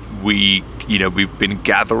we've been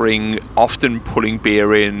gathering, often pulling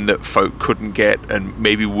beer in that folk couldn't get and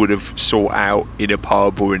maybe would have sought out in a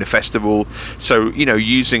pub or in a festival. So,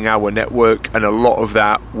 using our network, and a lot of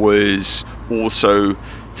that was also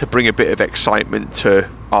to bring a bit of excitement to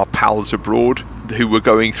our pals abroad who were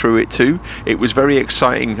going through it too. It was very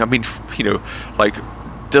exciting. I mean,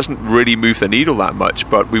 doesn't really move the needle that much,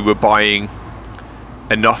 but we were buying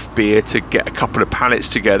enough beer to get a couple of pallets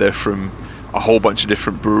together from a whole bunch of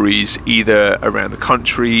different breweries, either around the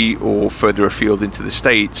country or further afield into the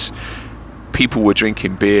States. People were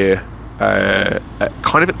drinking beer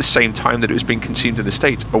kind of at the same time that it was being consumed in the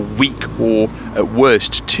States, a week or at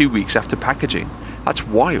worst 2 weeks after packaging. That's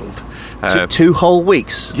wild. Two whole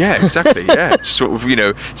weeks. Yeah, exactly. Yeah, sort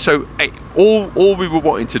of. So all we were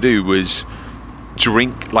wanting to do was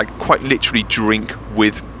drink, like quite literally drink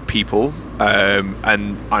with people, and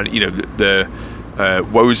the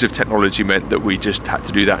woes of technology meant that we just had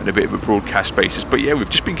to do that in a bit of a broadcast basis. But yeah,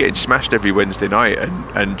 we've just been getting smashed every Wednesday night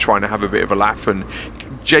and trying to have a bit of a laugh and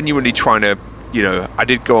genuinely trying to. I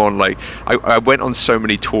did go on I went on so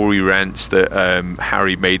many Tory rants that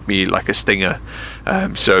Harry made me like a stinger.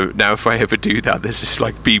 So now if I ever do that, there's this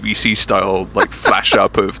like BBC style like flash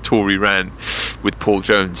up of Tory rant with Paul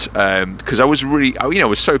Jones, because I was really, I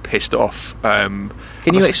was so pissed off. Can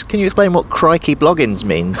you explain what crikey bloggins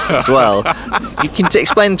means as well? You can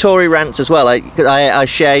explain Tory rants as well. I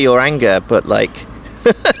share your anger, but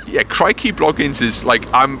yeah, crikey bloggins is like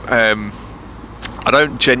I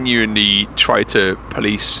don't genuinely try to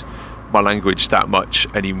police my language that much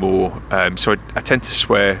anymore, so I tend to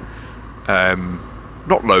swear,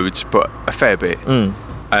 not loads, but a fair bit,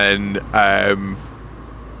 and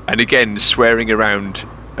again, swearing around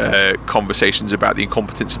conversations about the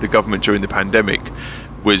incompetence of the government during the pandemic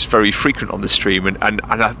was very frequent on the stream, and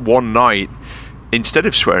one night, instead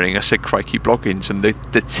of swearing, I said crikey bloggins, and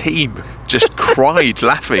the team just cried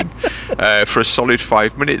laughing for a solid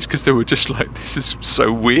 5 minutes, because they were just like, this is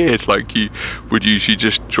so weird, like you would usually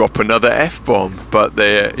just drop another F-bomb, but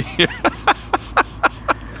they're...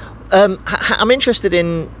 I'm interested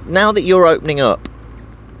in, now that you're opening up,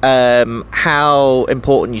 how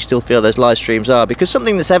important you still feel those live streams are, because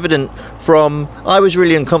something that's evident from, I was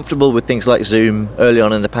really uncomfortable with things like Zoom early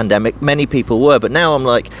on in the pandemic, many people were, but now I'm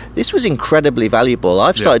like, this was incredibly valuable.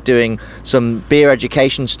 I've started doing some beer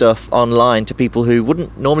education stuff online to people who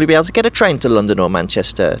wouldn't normally be able to get a train to London or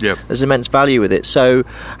Manchester. There's immense value with it. So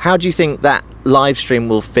how do you think that live stream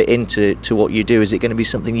will fit into what you do? Is it going to be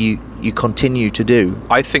something you continue to do?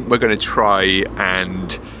 I think we're going to try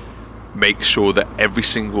and make sure that every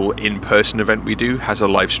single in-person event we do has a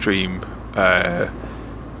live stream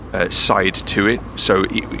side to it. So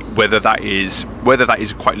whether that is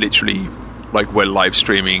quite literally like we're live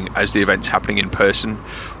streaming as the event's happening in person,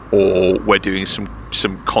 or we're doing some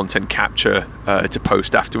content capture to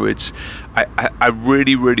post afterwards. I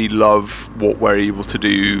really, really love what we're able to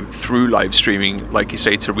do through live streaming, like you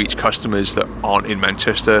say, to reach customers that aren't in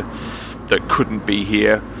Manchester, that couldn't be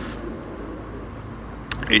here.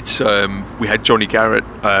 It's we had Johnny Garrett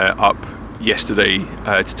up yesterday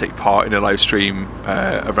to take part in a live stream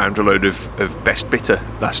around a load of Best Bitter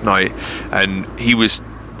last night, and he was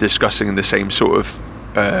discussing the same sort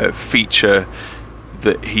of feature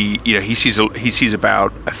that he sees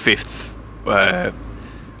about a fifth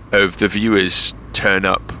of the viewers turn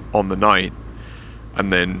up on the night,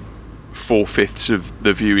 and then 4/5 of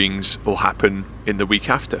the viewings will happen in the week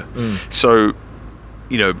after. So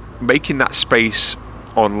making that space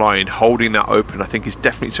online, holding that open, I think is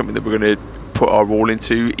definitely something that we're going to put our all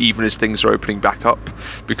into, even as things are opening back up,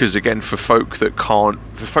 because again, for folk that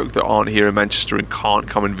aren't here in Manchester and can't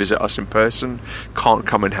come and visit us in person, can't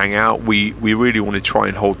come and hang out, we really want to try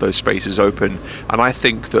and hold those spaces open. And I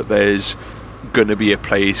think that there's going to be a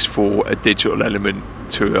place for a digital element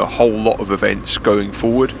to a whole lot of events going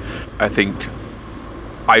forward. I think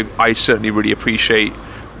I certainly really appreciate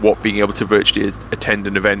what being able to virtually attend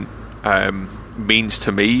an event means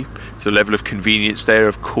to me. So the level of convenience there,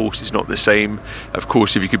 of course, is not the same. Of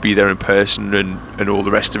course, if you could be there in person and all the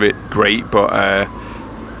rest of it, great. But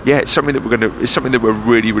it's something that we're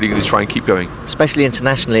really, really going to try and keep going. Especially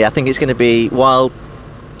internationally, I think it's going to be, while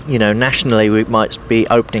nationally we might be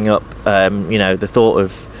opening up, the thought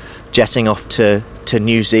of jetting off to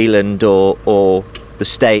New Zealand or the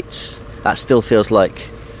States, that still feels like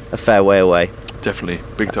a fair way away. Definitely,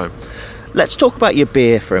 big time. Let's talk about your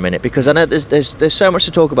beer for a minute, because I know there's so much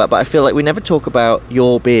to talk about, but I feel like we never talk about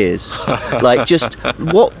your beers. Like, just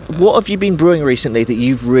what have you been brewing recently that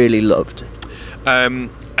you've really loved? I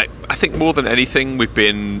think more than anything, we've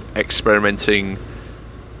been experimenting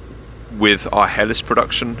with our Helles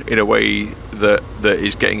production in a way that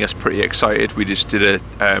is getting us pretty excited. We just did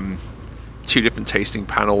 2 different tasting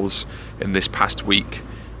panels in this past week,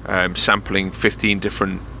 sampling 15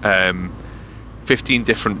 different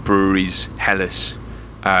breweries' Helles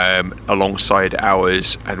alongside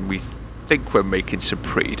ours, and we think we're making some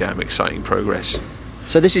pretty damn exciting progress.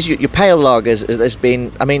 So this is your pale lagers. There's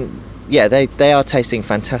been, I mean, yeah, they are tasting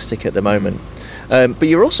fantastic at the moment. But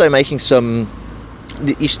you're also making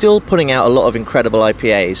you're still putting out a lot of incredible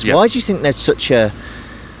IPAs. Yep. Why do you think there's such a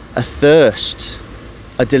thirst,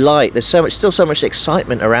 a delight? There's still so much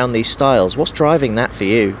excitement around these styles. What's driving that for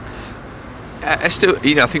you? I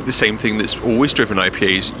think the same thing that's always driven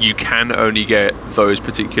IPAs. You can only get those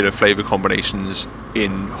particular flavour combinations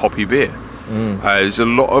in hoppy beer. There's a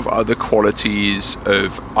lot of other qualities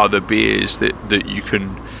of other beers that you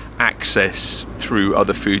can access through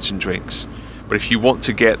other foods and drinks. But if you want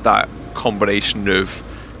to get that combination of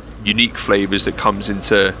unique flavours that comes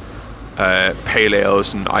into pale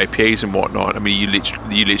ales and IPAs and whatnot, I mean, you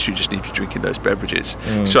literally just need to be drinking those beverages.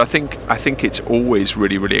 So I think it's always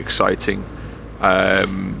really, really exciting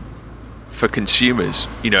for consumers.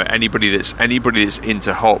 Anybody that's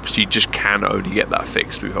into hops, you just can only get that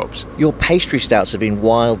fix through hops. Your pastry stouts have been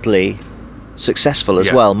wildly successful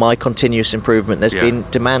as well. My continuous improvement. There's been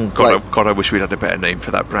demand. God, I wish we'd had a better name for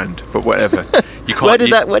that brand, but whatever. You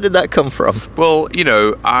can't, where did that come from? Well,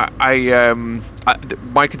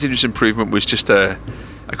 my continuous improvement was just a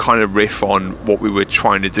kind of riff on what we were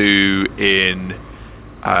trying to do in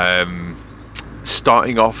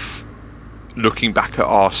starting off, looking back at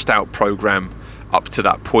our stout program up to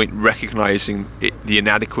that point, recognizing the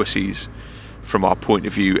inadequacies from our point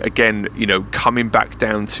of view. Again, coming back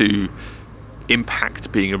down to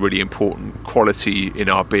impact being a really important quality in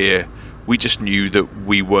our beer. We just knew that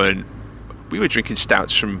we were drinking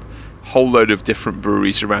stouts from a whole load of different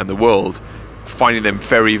breweries around the world, finding them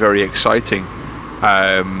very, very exciting,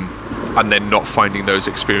 and then not finding those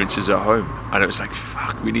experiences at home. And it was like,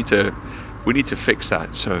 fuck, we need to fix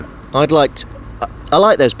that. So I like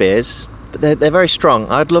those beers, but they're very strong.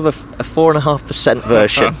 I'd love a 4.5%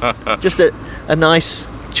 version. Just a nice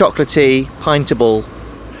chocolatey, pintable.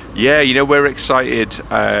 Yeah, we're excited.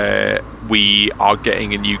 We are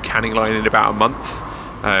getting a new canning line in about a month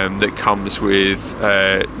that comes with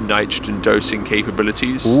nitrogen dosing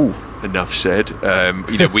capabilities. Ooh. Enough said.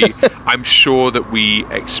 I'm sure that we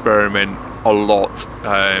experiment a lot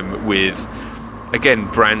with, again,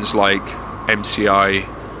 brands like MCI.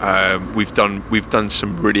 We've done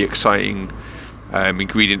some really exciting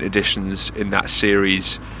ingredient additions in that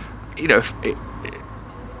series.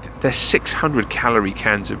 They're 600 calorie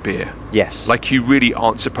cans of beer. Yes. Like, you really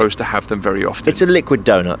aren't supposed to have them very often. It's a liquid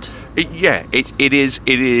donut. It is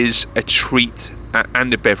a treat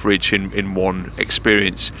and a beverage in one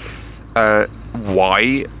experience.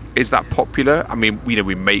 Why is that popular? I mean,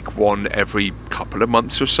 we make one every couple of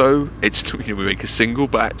months or so. We make a single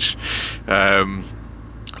batch, and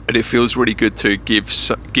it feels really good to give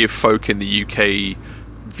folk in the UK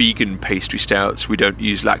vegan pastry stouts. We don't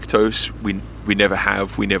use lactose. We never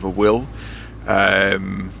have. We never will.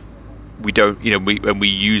 We don't. We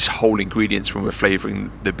use whole ingredients when we're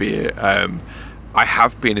flavouring the beer. I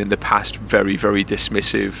have been in the past very, very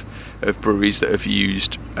dismissive of breweries that have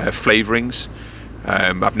used flavourings.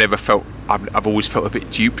 I've always felt a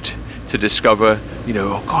bit duped to discover,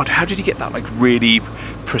 oh God, how did you get that really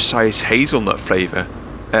precise hazelnut flavour?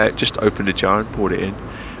 Just opened a jar and poured it in.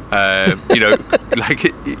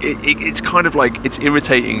 It's kind of like, it's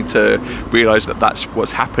irritating to realise that that's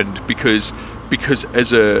what's happened, because as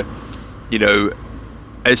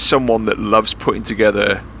someone that loves putting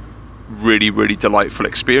together really, really delightful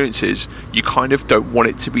experiences, you kind of don't want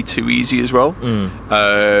it to be too easy as well.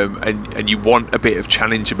 And you want a bit of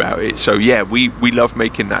challenge about it. So yeah, we love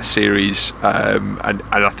making that series, and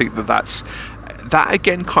I think that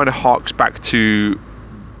again kind of harks back to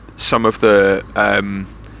some of the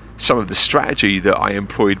strategy that I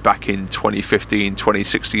employed back in 2015,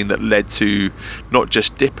 2016 that led to not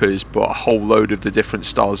just dippers but a whole load of the different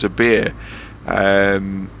styles of beer.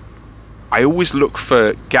 I always look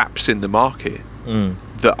for gaps in the market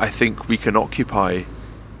that I think we can occupy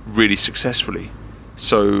really successfully.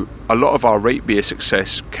 So a lot of our rate beer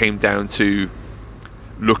success came down to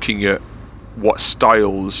looking at what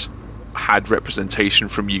styles had representation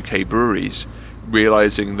from UK breweries,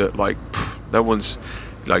 realizing that no one's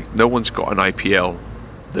got an IPL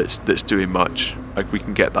that's doing much. We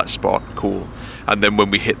can get that spot, cool. And then when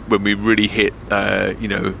we really hit the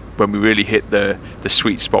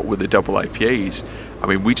sweet spot with the double IPAs, I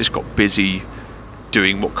mean, we just got busy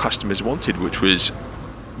doing what customers wanted, which was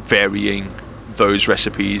varying those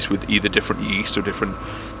recipes with either different yeast or different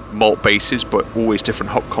malt bases, but always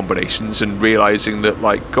different hop combinations, and realizing that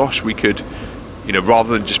gosh, we could,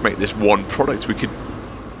 rather than just make this one product, we could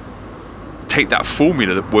take that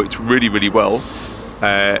formula that worked really, really well,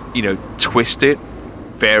 twist it,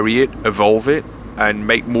 vary it, evolve it, and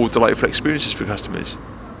make more delightful experiences for customers.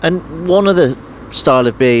 And one of the style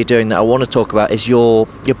of beer you're doing that I want to talk about is your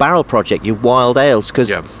barrel project, your wild ales,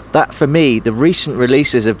 because that, for me, the recent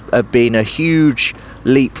releases have been a huge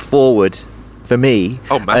leap forward for me.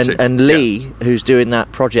 Oh, massive. And Lee, who's doing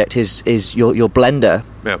that project, is your blender.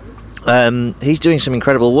 Yeah. He's doing some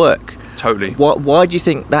incredible work. Totally. Why do you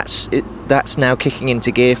think that's now kicking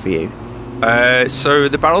into gear for you? So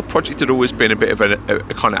the barrel project had always been a bit of a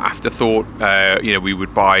kind of afterthought. We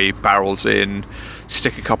would buy barrels in,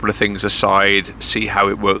 stick a couple of things aside, see how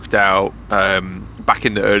it worked out. Back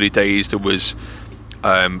in the early days, there was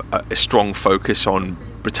a strong focus on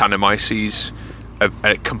Brettanomyces,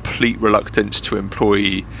 a complete reluctance to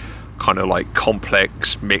employ kind of like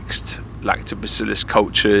complex mixed lactobacillus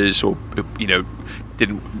cultures, or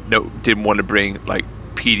didn't want to bring like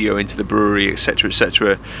pedio into the brewery, etc.,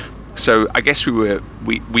 etc. So I guess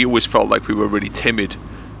we always felt like we were really timid,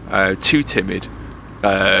 too timid,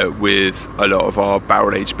 with a lot of our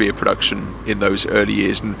barrel-aged beer production in those early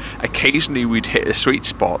years, and occasionally we'd hit a sweet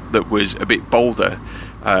spot that was a bit bolder,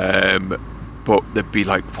 but there'd be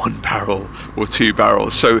like 1 barrel or 2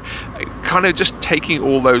 barrels. So kind of just taking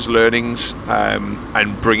all those learnings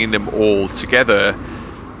and bringing them all together,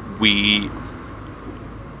 we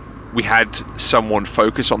had someone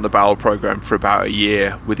focus on the barrel program for about a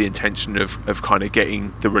year with the intention of kind of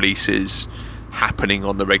getting the releases happening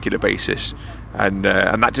on the regular basis, and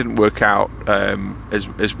that didn't work out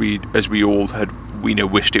as we all had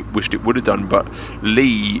wished it would have done. But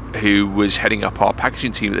Lee, who was heading up our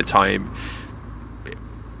packaging team at the time,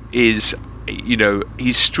 is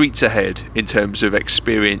he's streets ahead in terms of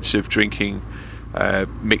experience of drinking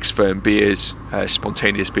mixed firm beers,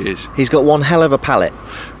 spontaneous beers. He's got one hell of a palate.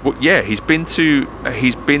 Well, yeah, he's been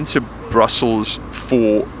to Brussels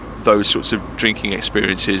for those sorts of drinking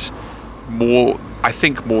experiences more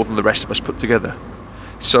than the rest of us put together.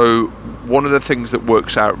 So one of the things that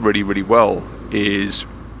works out really, really well is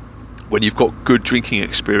when you've got good drinking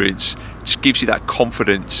experience, it just gives you that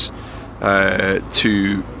confidence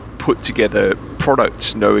to put together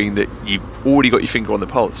products knowing that you've already got your finger on the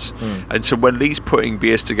pulse. And so when Lee's putting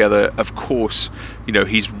beers together, of course,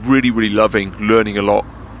 he's really, really loving learning a lot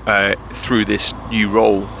through this new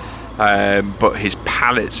role, but his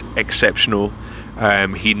palate's exceptional.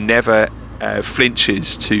 He never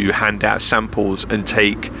flinches to hand out samples and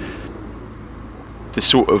take the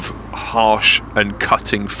sort of harsh and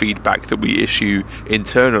cutting feedback that we issue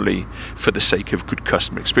internally for the sake of good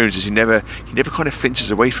customer experiences. He never kind of flinches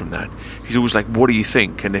away from that. He's always like, what do you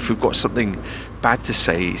think? And if we've got something bad to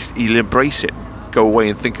say, he'll embrace it, go away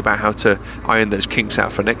and think about how to iron those kinks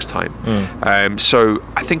out for next time. So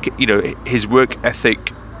I think his work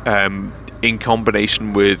ethic, in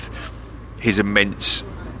combination with his immense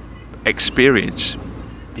experience,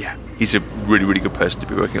 he's a really, really good person to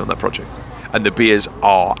be working on that project. And the beers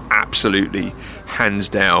are absolutely, hands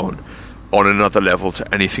down, on another level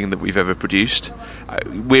to anything that we've ever produced.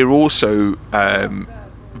 We're also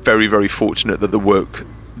very, very fortunate that the work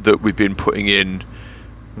that we've been putting in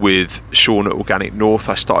with Sean at Organic North,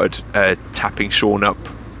 I started tapping Sean up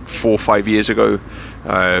 4 or 5 years ago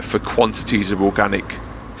for quantities of organic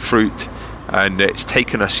fruit. And it's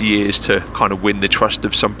taken us years to kind of win the trust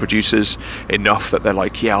of some producers enough that they're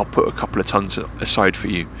like, I'll put a couple of tons aside for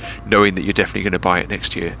you, knowing that you're definitely going to buy it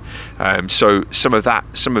next year. So some of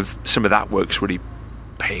that work's really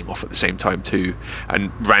paying off at the same time too.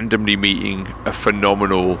 And randomly meeting a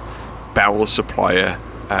phenomenal barrel supplier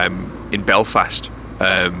in Belfast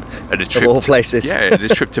at a trip, of all places, at a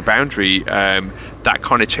trip to Boundary, that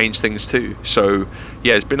kind of changed things too. So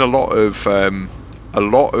it's been a lot of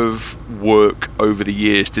work over the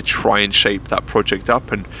years to try and shape that project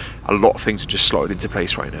up, and a lot of things are just slotted into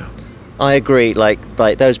place right now. I agree. Like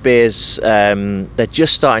those beers, they're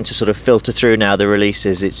just starting to sort of filter through now. The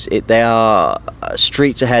releases, they are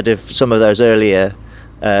streets ahead of some of those earlier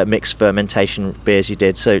mixed fermentation beers you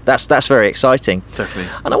did. So that's very exciting.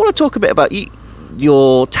 Definitely. And I want to talk a bit about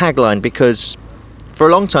your tagline, because for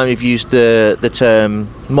a long time you've used the term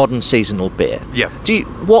modern seasonal beer. Yeah.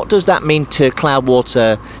 What does that mean to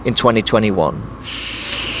Cloudwater in 2021?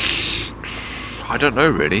 I don't know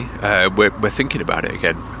really. We're thinking about it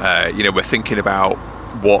again. We're thinking about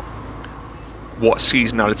what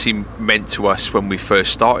seasonality meant to us when we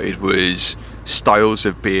first started was styles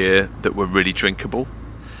of beer that were really drinkable.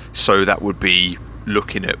 So that would be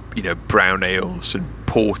looking at brown ales and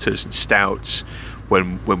porters and stouts.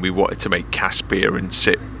 When we wanted to make cask beer and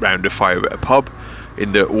sit round a fire at a pub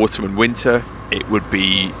in the autumn and winter, it would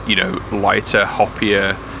be lighter,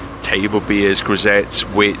 hoppier table beers, grisettes,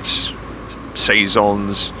 wits,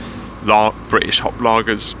 saisons, British hop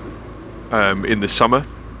lagers. in the summer.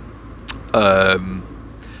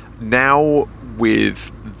 Now,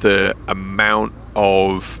 with the amount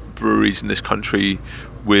of breweries in this country,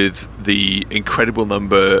 with the incredible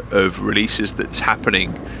number of releases that's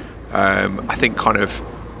happening, I think kind of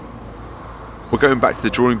we're going back to the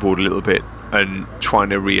drawing board a little bit and trying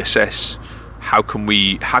to reassess how can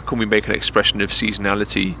we make an expression of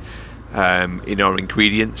seasonality in our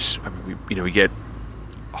ingredients. I mean, we get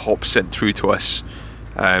hops sent through to us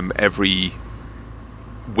every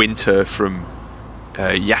winter from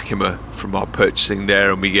Yakima, from our purchasing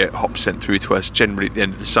there, and we get hops sent through to us generally at the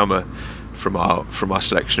end of the summer from our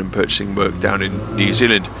selection and purchasing work down in New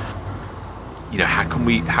Zealand. How can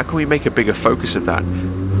we make a bigger focus of that?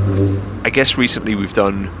 I guess recently we've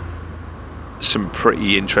done some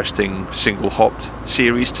pretty interesting single hopped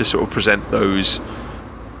series to sort of present those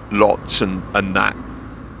lots and that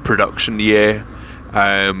production year.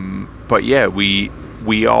 But yeah, we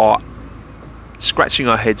are scratching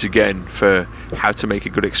our heads again for how to make a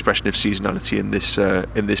good expression of seasonality in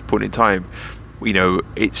this point in time.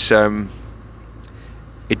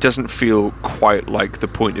 It doesn't feel quite like the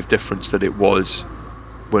point of difference that it was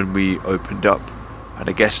when we opened up, and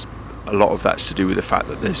I guess a lot of that's to do with the fact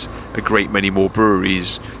that there's a great many more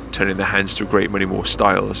breweries turning their hands to a great many more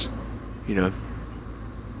styles.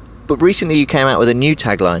 But recently you came out with a new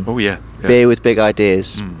tagline. Oh yeah. Beer with big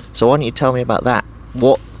ideas. So why don't you tell me about that?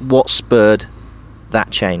 What spurred that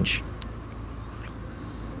change?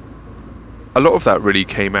 A lot of that really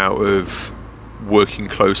came out of working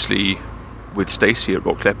closely with Stacey at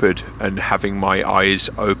Rock Leopard and having my eyes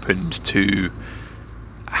opened to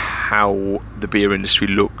how the beer industry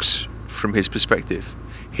looks from his perspective.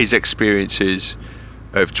 His experiences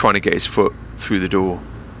of trying to get his foot through the door,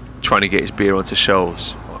 trying to get his beer onto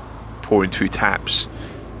shelves, pouring through taps.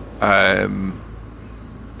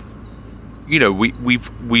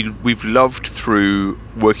 We've loved, through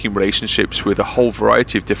working relationships with a whole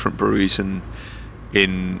variety of different breweries and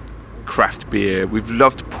in craft beer, we've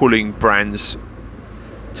loved pulling brands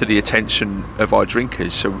to the attention of our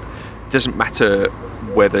drinkers. So it doesn't matter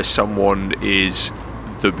whether someone is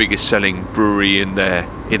the biggest selling brewery in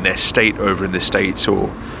their state over in the States, or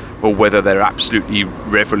whether they're absolutely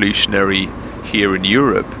revolutionary here in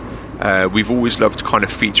Europe. We've always loved kind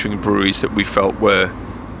of featuring breweries that we felt were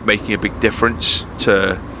making a big difference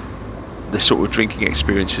to the sort of drinking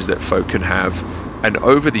experiences that folk can have. And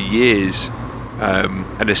over the years,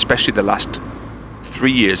 and especially the last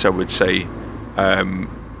 3 years, I would say,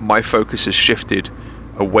 my focus has shifted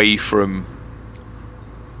away from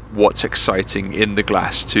what's exciting in the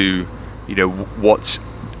glass to what's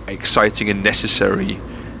exciting and necessary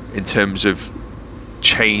in terms of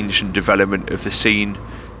change and development of the scene,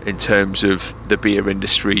 in terms of the beer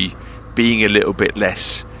industry being a little bit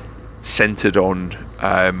less centered on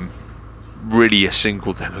really a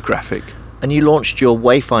single demographic. And you launched your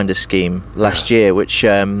Wayfinder scheme last year, which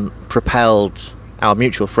propelled our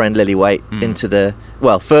mutual friend Lily Waite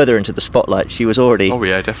further into the spotlight. She was already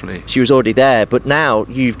definitely. She was already there, but now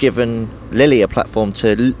you've given Lily a platform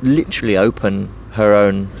to literally open her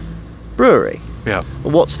own brewery. Yeah.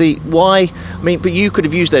 Why? I mean, but you could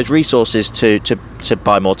have used those resources to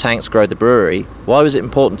buy more tanks, grow the brewery. Why was it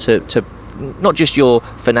important to not just your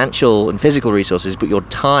financial and physical resources, but your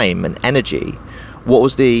time and energy? What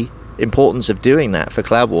was the importance of doing that for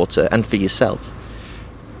Cloudwater and for yourself?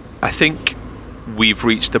 I think we've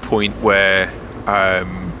reached the point where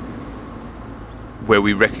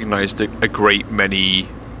we recognised a great many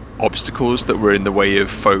obstacles that were in the way of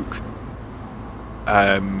folk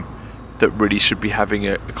that really should be having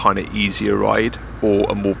a kind of easier ride or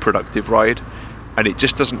a more productive ride, and it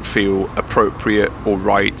just doesn't feel appropriate or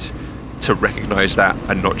right to recognise that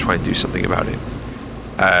and not try and do something about it.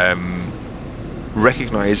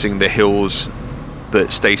 Recognising the hills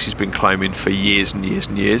that Stacey's been climbing for years and years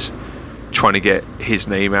and years, trying to get his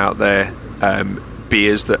name out there,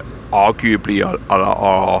 beers that arguably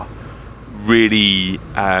are really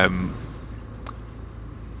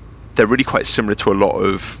they're really quite similar to a lot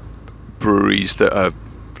of breweries that are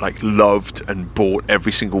like loved and bought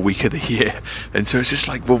every single week of the year. And so it's just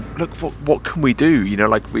like, well, look, what can we do?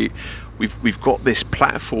 We've got this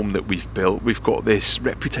platform that we've built, we've got this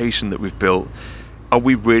reputation that we've built. Are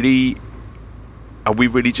we really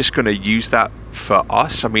just going to use that for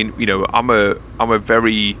us? I mean, I'm a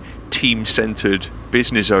very team-centered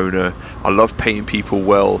business owner. I love paying people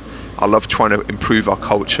well. I love trying to improve our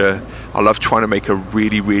culture. I love trying to make a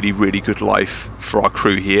really, really, really good life for our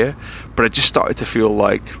crew here. But I just started to feel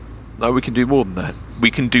like, no, we can do more than that. We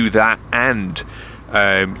can do that and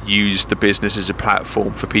use the business as a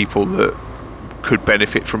platform for people that could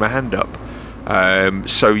benefit from a hand up.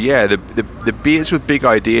 So yeah, the beers with big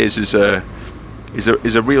ideas is a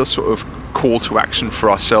real sort of call to action for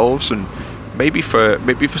ourselves, and maybe for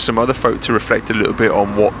some other folk to reflect a little bit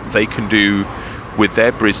on what they can do with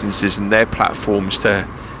their businesses and their platforms to,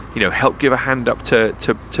 help give a hand up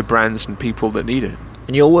to brands and people that need it.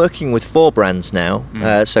 And you're working with 4 brands now,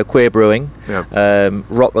 so Queer Brewing,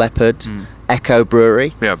 Rock Leopard, Echo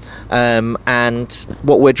Brewery, and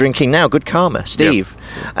what we're drinking now, Good Karma, Steve.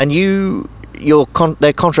 And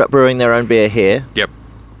they're contract brewing their own beer here. Yep.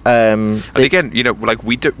 And again,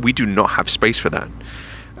 we do not have space for that.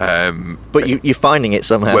 But you're finding it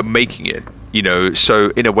somehow. We're making it. So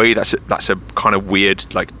in a way that's a kind of weird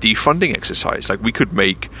defunding exercise. We could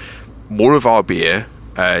make more of our beer,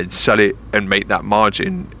 sell it and make that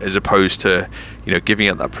margin, as opposed to giving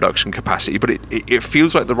up that production capacity. But it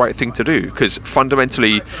feels like the right thing to do, because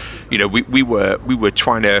fundamentally, we were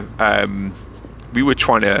trying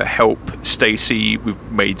to help Stacey.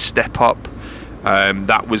 We've made Step Up.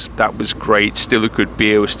 That was great. Still a good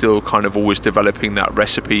beer. We're still kind of always developing that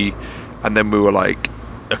recipe. And then we were like,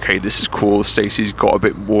 okay, this is cool. Stacey's got a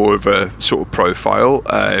bit more of a sort of profile,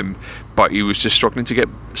 but he was just struggling to get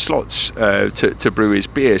slots to brew his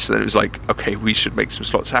beer. So then it was like, okay, we should make some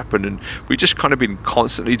slots happen. And we've just kind of been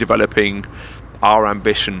constantly developing our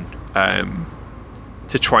ambition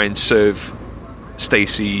to try and serve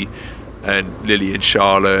Stacey and Lily and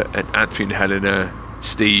Charlotte and Anthony and Helena,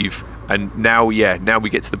 Steve. And now we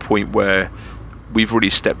get to the point where we've really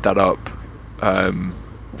stepped that up,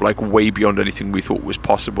 way beyond anything we thought was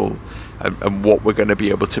possible. And what we're going to be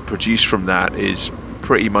able to produce from that is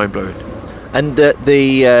pretty mind-blowing. And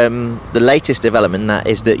the latest development in that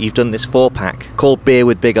is that you've done this 4-pack called Beer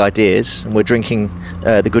with Big Ideas, and we're drinking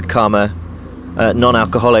the Good Karma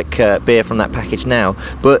non-alcoholic beer from that package now.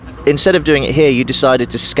 But instead of doing it here, you decided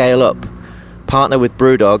to scale up, partner with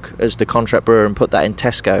Brewdog as the contract brewer, and put that in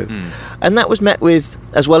Tesco. And that was met with,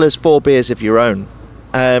 as well as 4 beers of your own,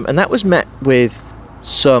 and that was met with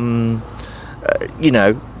some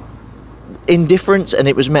indifference, and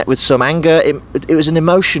it was met with some anger. It was an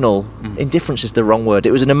emotional indifference is the wrong word.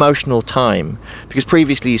 It was an emotional time, because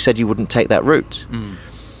previously you said you wouldn't take that route.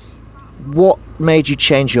 What made you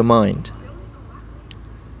change your mind?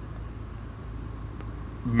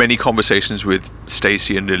 Many conversations with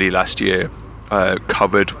Stacey and Lily last year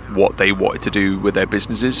covered what they wanted to do with their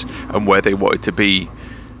businesses and where they wanted to be,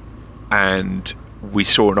 and we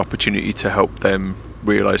saw an opportunity to help them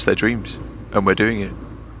realize their dreams, and we're doing it.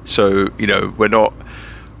 So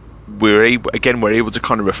we're able to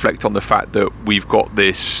kind of reflect on the fact that we've got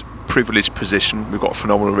this privileged position, we've got a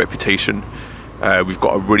phenomenal reputation, we've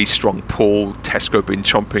got a really strong pull. Tesco been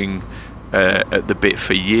chomping at the bit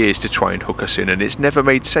for years to try and hook us in, and it's never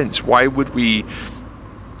made sense. Why would we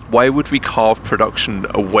carve production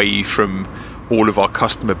away from all of our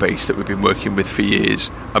customer base that we've been working with for years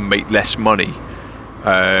and make less money?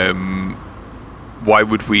 Why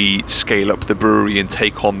would we scale up the brewery and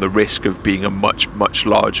take on the risk of being a much, much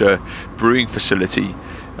larger brewing facility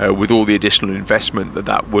with all the additional investment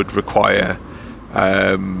that would require,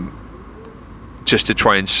 just to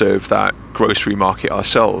try and serve that grocery market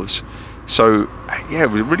ourselves? So yeah,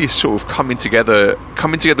 we're really sort of coming together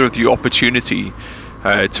with the opportunity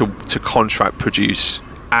to contract produce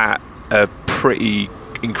at a pretty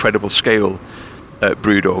incredible scale at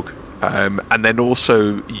Brewdog, and then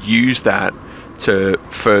also use that to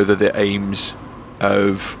further the aims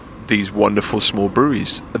of these wonderful small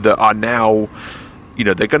breweries that are now,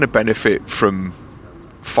 they're going to benefit from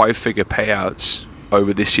 5-figure payouts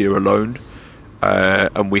over this year alone,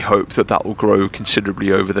 and we hope that will grow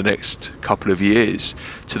considerably over the next couple of years,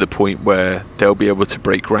 to the point where they'll be able to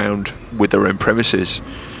break ground with their own premises,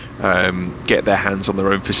 get their hands on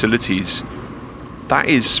their own facilities. That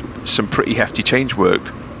is some pretty hefty change work.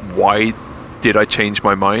 Why did I change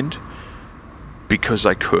my mind? Because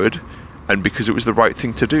I could, and because it was the right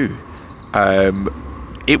thing to do.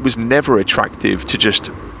 It was never attractive to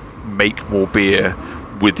just make more beer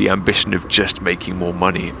with the ambition of just making more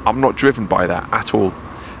money. I'm not driven by that at all.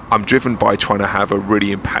 I'm driven by trying to have a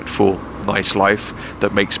really impactful, nice life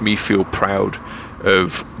that makes me feel proud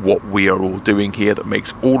of what we are all doing here, that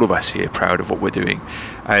makes all of us here proud of what we're doing.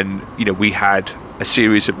 And we had a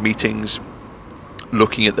series of meetings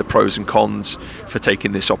looking at the pros and cons for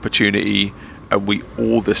taking this opportunity, and we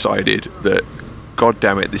all decided that, God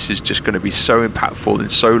damn it, this is just going to be so impactful and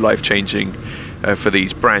so life-changing for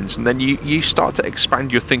these brands. And then you start to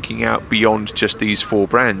expand your thinking out beyond just these 4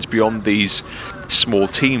 brands, beyond these small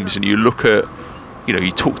teams, and you look at,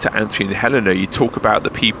 you talk to Anthony and Helena, you talk about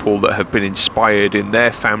the people that have been inspired in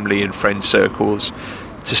their family and friend circles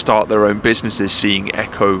to start their own businesses, seeing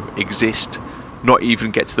Echo exist not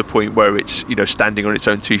even get to the point where it's, you know, standing on its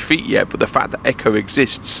own 2 feet yet. But the fact that Echo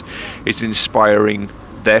exists is inspiring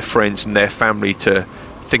their friends and their family to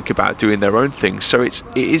think about doing their own thing. So it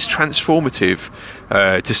is transformative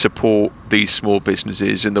to support these small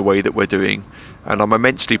businesses in the way that we're doing. And I'm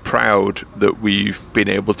immensely proud that we've been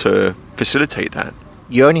able to facilitate that.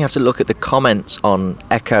 You only have to look at the comments on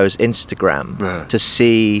Echo's Instagram to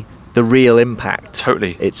see the real impact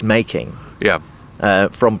it's making. Yeah.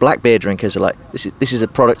 From black beer drinkers are like, this is a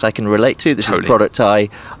product I can relate to, this is a product I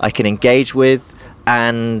can engage with,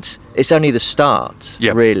 and it's only the start,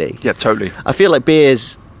 really. Yeah, totally. I feel like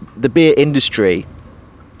the beer industry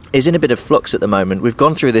is in a bit of flux at the moment. We've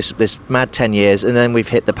gone through this mad 10 years, and then we've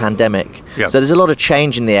hit the pandemic. Yeah. So there's a lot of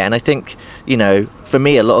change in the air, and I think, you know, for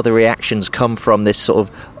me, a lot of the reactions come from this sort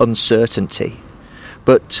of uncertainty.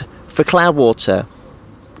 But for Cloudwater,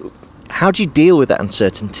 how do you deal with that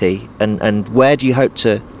uncertainty, and where do you hope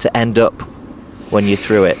to end up when you're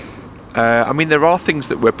through it? I mean, there are things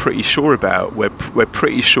that we're pretty sure about. We're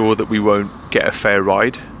pretty sure that we won't get a fair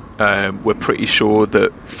ride. We're pretty sure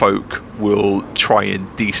that folk will try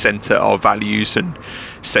and decenter our values and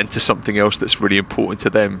centre something else that's really important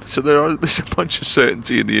to them. So there's a bunch of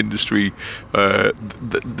certainty in the industry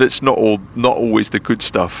that's not always the good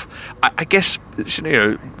stuff. I guess, you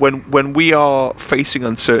know, when we are facing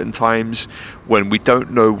uncertain times, when we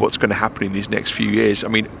don't know what's going to happen in these next few years. I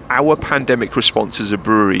mean, our pandemic response as a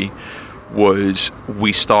brewery was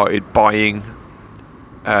we started buying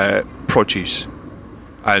produce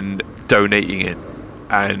and donating it,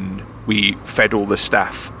 and we fed all the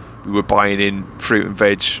staff. We were buying in fruit and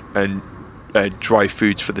veg and dry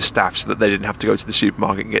foods for the staff so that they didn't have to go to the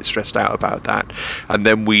supermarket and get stressed out about that. And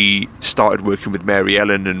then we started working with Mary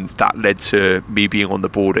Ellen, and that led to me being on the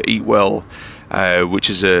board at Eat Well, which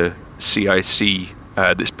is a CIC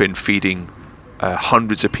that's been feeding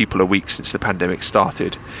hundreds of people a week since the pandemic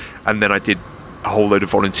started. And then I did a whole load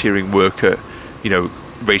of volunteering work at, you know,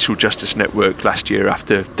 Racial Justice Network last year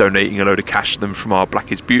after donating a load of cash to them from our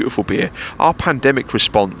Black is Beautiful beer. Our pandemic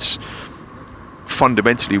response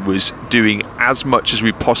fundamentally was doing as much as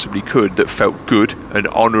we possibly could that felt good and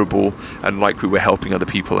honourable and like we were helping other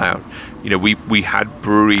people out. You know, we had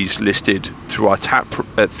breweries listed through our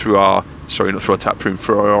through our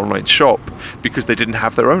online shop because they didn't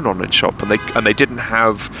have their own online shop, and they didn't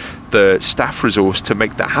have the staff resource to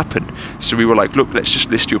make that happen. So we were like, look, let's just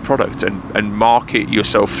list your product and market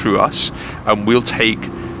yourself through us, and we'll take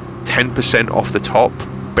 10% off the top,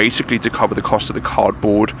 basically to cover the cost of the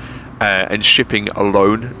cardboard and shipping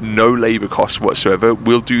alone, no labour costs whatsoever.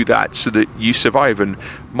 We'll do that so that you survive. And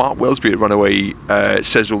Mark Wellesby at Runaway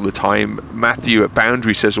says all the time, Matthew at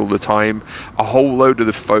Boundary says all the time, a whole load of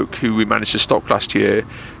the folk who we managed to stock last year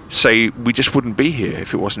say we just wouldn't be here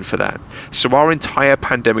if it wasn't for that. So our entire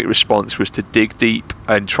pandemic response was to dig deep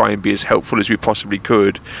and try and be as helpful as we possibly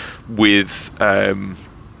could with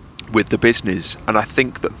the business, and I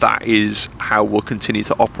think that is how we'll continue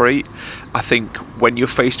to operate. I think when you're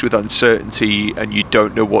faced with uncertainty and you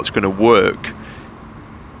don't know what's going to work,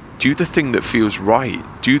 do the thing that feels right,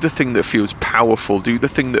 do the thing that feels powerful, do the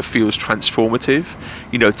thing that feels transformative.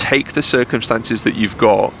 You know, take the circumstances that you've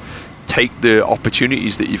got, take the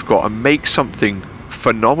opportunities that you've got, and make something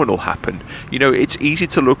phenomenal happen. You know, it's easy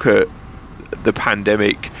to look at the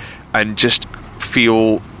pandemic and just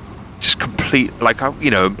feel just complete, like,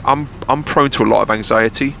 I'm prone to a lot of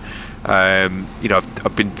anxiety. You know,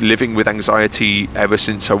 I've been living with anxiety ever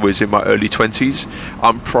since I was in my early 20s.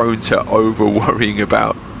 I'm prone to over worrying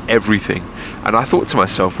about everything, and I thought to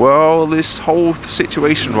myself, well, this whole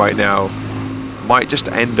situation right now might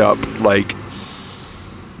end up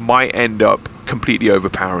completely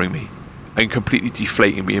overpowering me and completely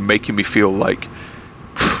deflating me and making me feel like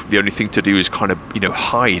the only thing to do is kind of, you know,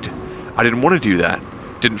 hide. I didn't want to do that.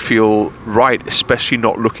 Didn't feel right, especially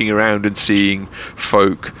not looking around and seeing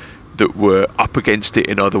folk that were up against it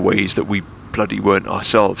in other ways that we bloody weren't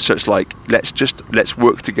ourselves. So it's like, let's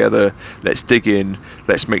work together, let's dig in,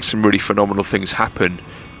 let's make some really phenomenal things happen.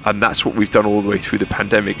 And that's what we've done all the way through the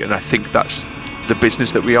pandemic, and I think that's the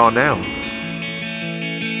business that we are now.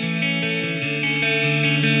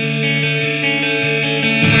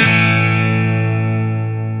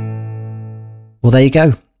 Well, there you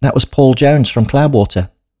go. That was Paul Jones from Cloudwater.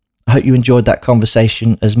 I hope you enjoyed that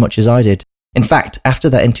conversation as much as I did. In fact, after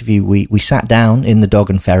that interview, we sat down in the Dog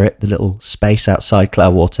and Ferret, the little space outside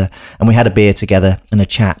Cloudwater, and we had a beer together and a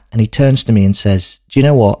chat. And he turns to me and says, do you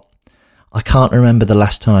know what? I can't remember the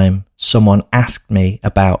last time someone asked me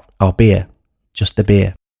about our beer, just the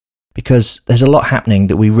beer. Because there's a lot happening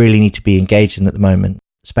that we really need to be engaged in at the moment,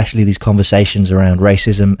 especially these conversations around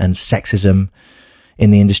racism and sexism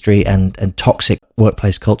in the industry and toxic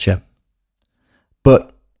workplace culture.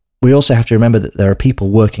 But we also have to remember that there are people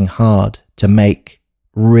working hard to make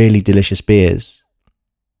really delicious beers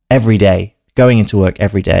every day, going into work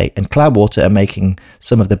every day. And Cloudwater are making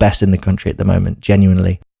some of the best in the country at the moment,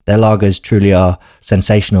 genuinely. Their lagers truly are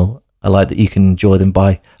sensational. I like that you can enjoy them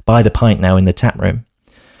by the pint now in the tap room.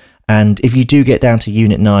 And if you do get down to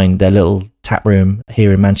Unit 9, their little tap room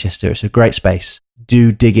here in Manchester, it's a great space.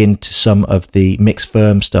 Do dig into some of the mixed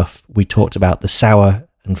firm stuff we talked about, the sour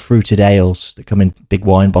and fruited ales that come in big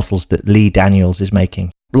wine bottles that Lee Daniels is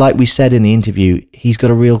making. Like we said in the interview, he's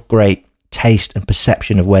got a real great taste and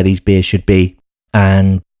perception of where these beers should be.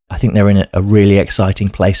 And I think they're in a really exciting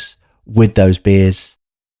place with those beers.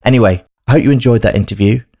 Anyway, I hope you enjoyed that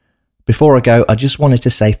interview. Before I go, I just wanted to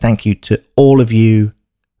say thank you to all of you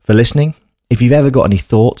for listening. If you've ever got any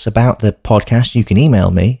thoughts about the podcast, you can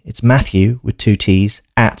email me. It's Matthew with 2 T's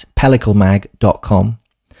at pelliclemag.com.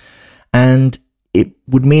 And it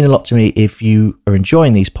would mean a lot to me if you are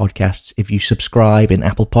enjoying these podcasts, if you subscribe in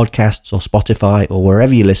Apple Podcasts or Spotify or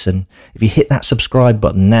wherever you listen. If you hit that subscribe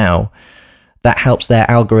button now, that helps their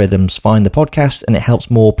algorithms find the podcast and it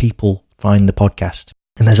helps more people find the podcast.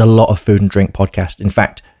 And there's a lot of food and drink podcasts. In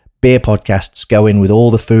fact, beer podcasts go in with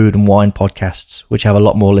all the food and wine podcasts, which have a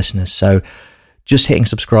lot more listeners. So just hitting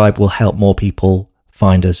subscribe will help more people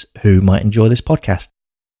find us who might enjoy this podcast.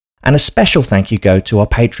 And a special thank you go to our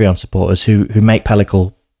Patreon supporters who make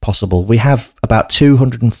Pellicle possible. We have about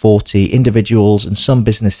 240 individuals and some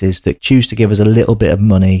businesses that choose to give us a little bit of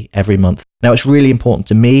money every month. Now, it's really important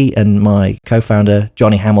to me and my co-founder,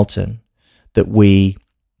 Johnny Hamilton, that we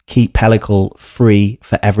keep Pellicle free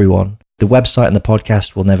for everyone. The website and the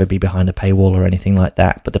podcast will never be behind a paywall or anything like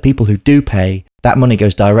that. But the people who do pay, that money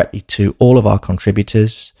goes directly to all of our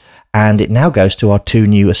contributors. And it now goes to our 2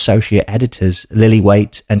 new associate editors, Lily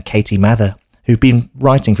Waite and Katie Mather, who've been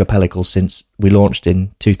writing for Pellicle since we launched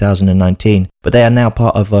in 2019. But they are now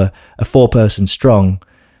part of a 4-person strong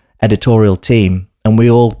editorial team. And we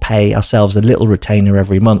all pay ourselves a little retainer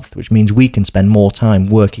every month, which means we can spend more time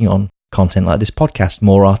working on content like this podcast,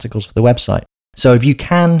 more articles for the website. So if you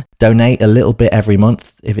can donate a little bit every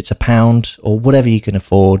month, if it's £1 or whatever you can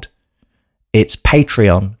afford, it's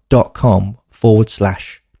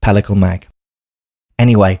patreon.com/PellicleMag.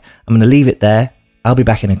 Anyway, I'm going to leave it there. I'll be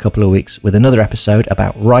back in a couple of weeks with another episode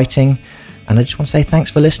about writing. And I just want to say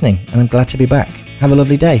thanks for listening. And I'm glad to be back. Have a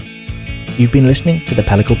lovely day. You've been listening to the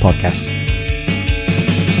Pellicle Podcast.